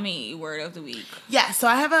Dami word of the week? Yeah, so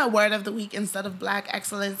I have a word of the week instead of black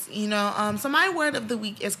excellence. You know, so my word of the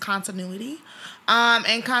week is continuity.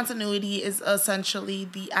 And continuity is essentially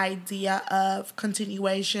the idea of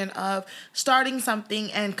continuation, of starting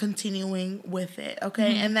something and continuing with it,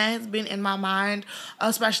 okay? And that has been in my mind,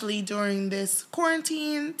 especially during this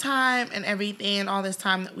quarantine time and everything, and all this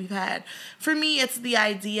time that we've had. For me, it's the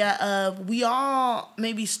idea of we all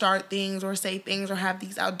maybe start things or say things or have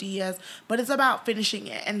these ideas, but it's about finishing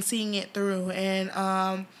it and seeing it through,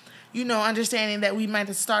 and you know, understanding that we might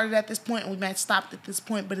have started at this point and we might have stopped at this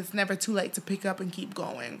point, but it's never too late to pick up and keep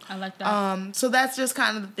going. I like that. So that's just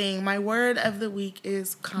kind of the thing. My word of the week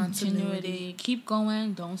is continuity. Keep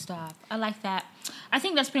going, don't stop. I like that. I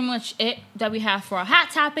think that's pretty much it that we have for our hot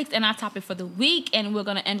topics and our topic for the week, and we're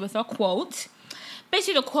going to end with a quote.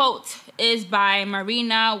 Basically, the quote is by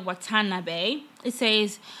Marina Watanabe. It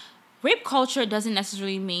says, "Rape culture doesn't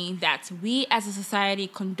necessarily mean that we as a society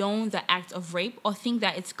condone the act of rape or think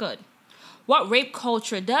that it's good. What rape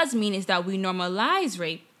culture does mean is that we normalize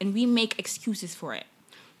rape and we make excuses for it.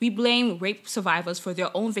 We blame rape survivors for their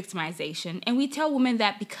own victimization, and we tell women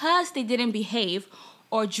that because they didn't behave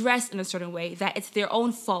or dress in a certain way, that it's their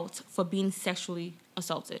own fault for being sexually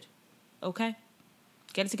assaulted." Okay?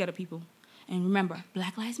 Get it together, people. And remember,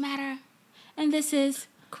 Black Lives Matter. And this is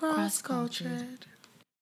Cross-cultured.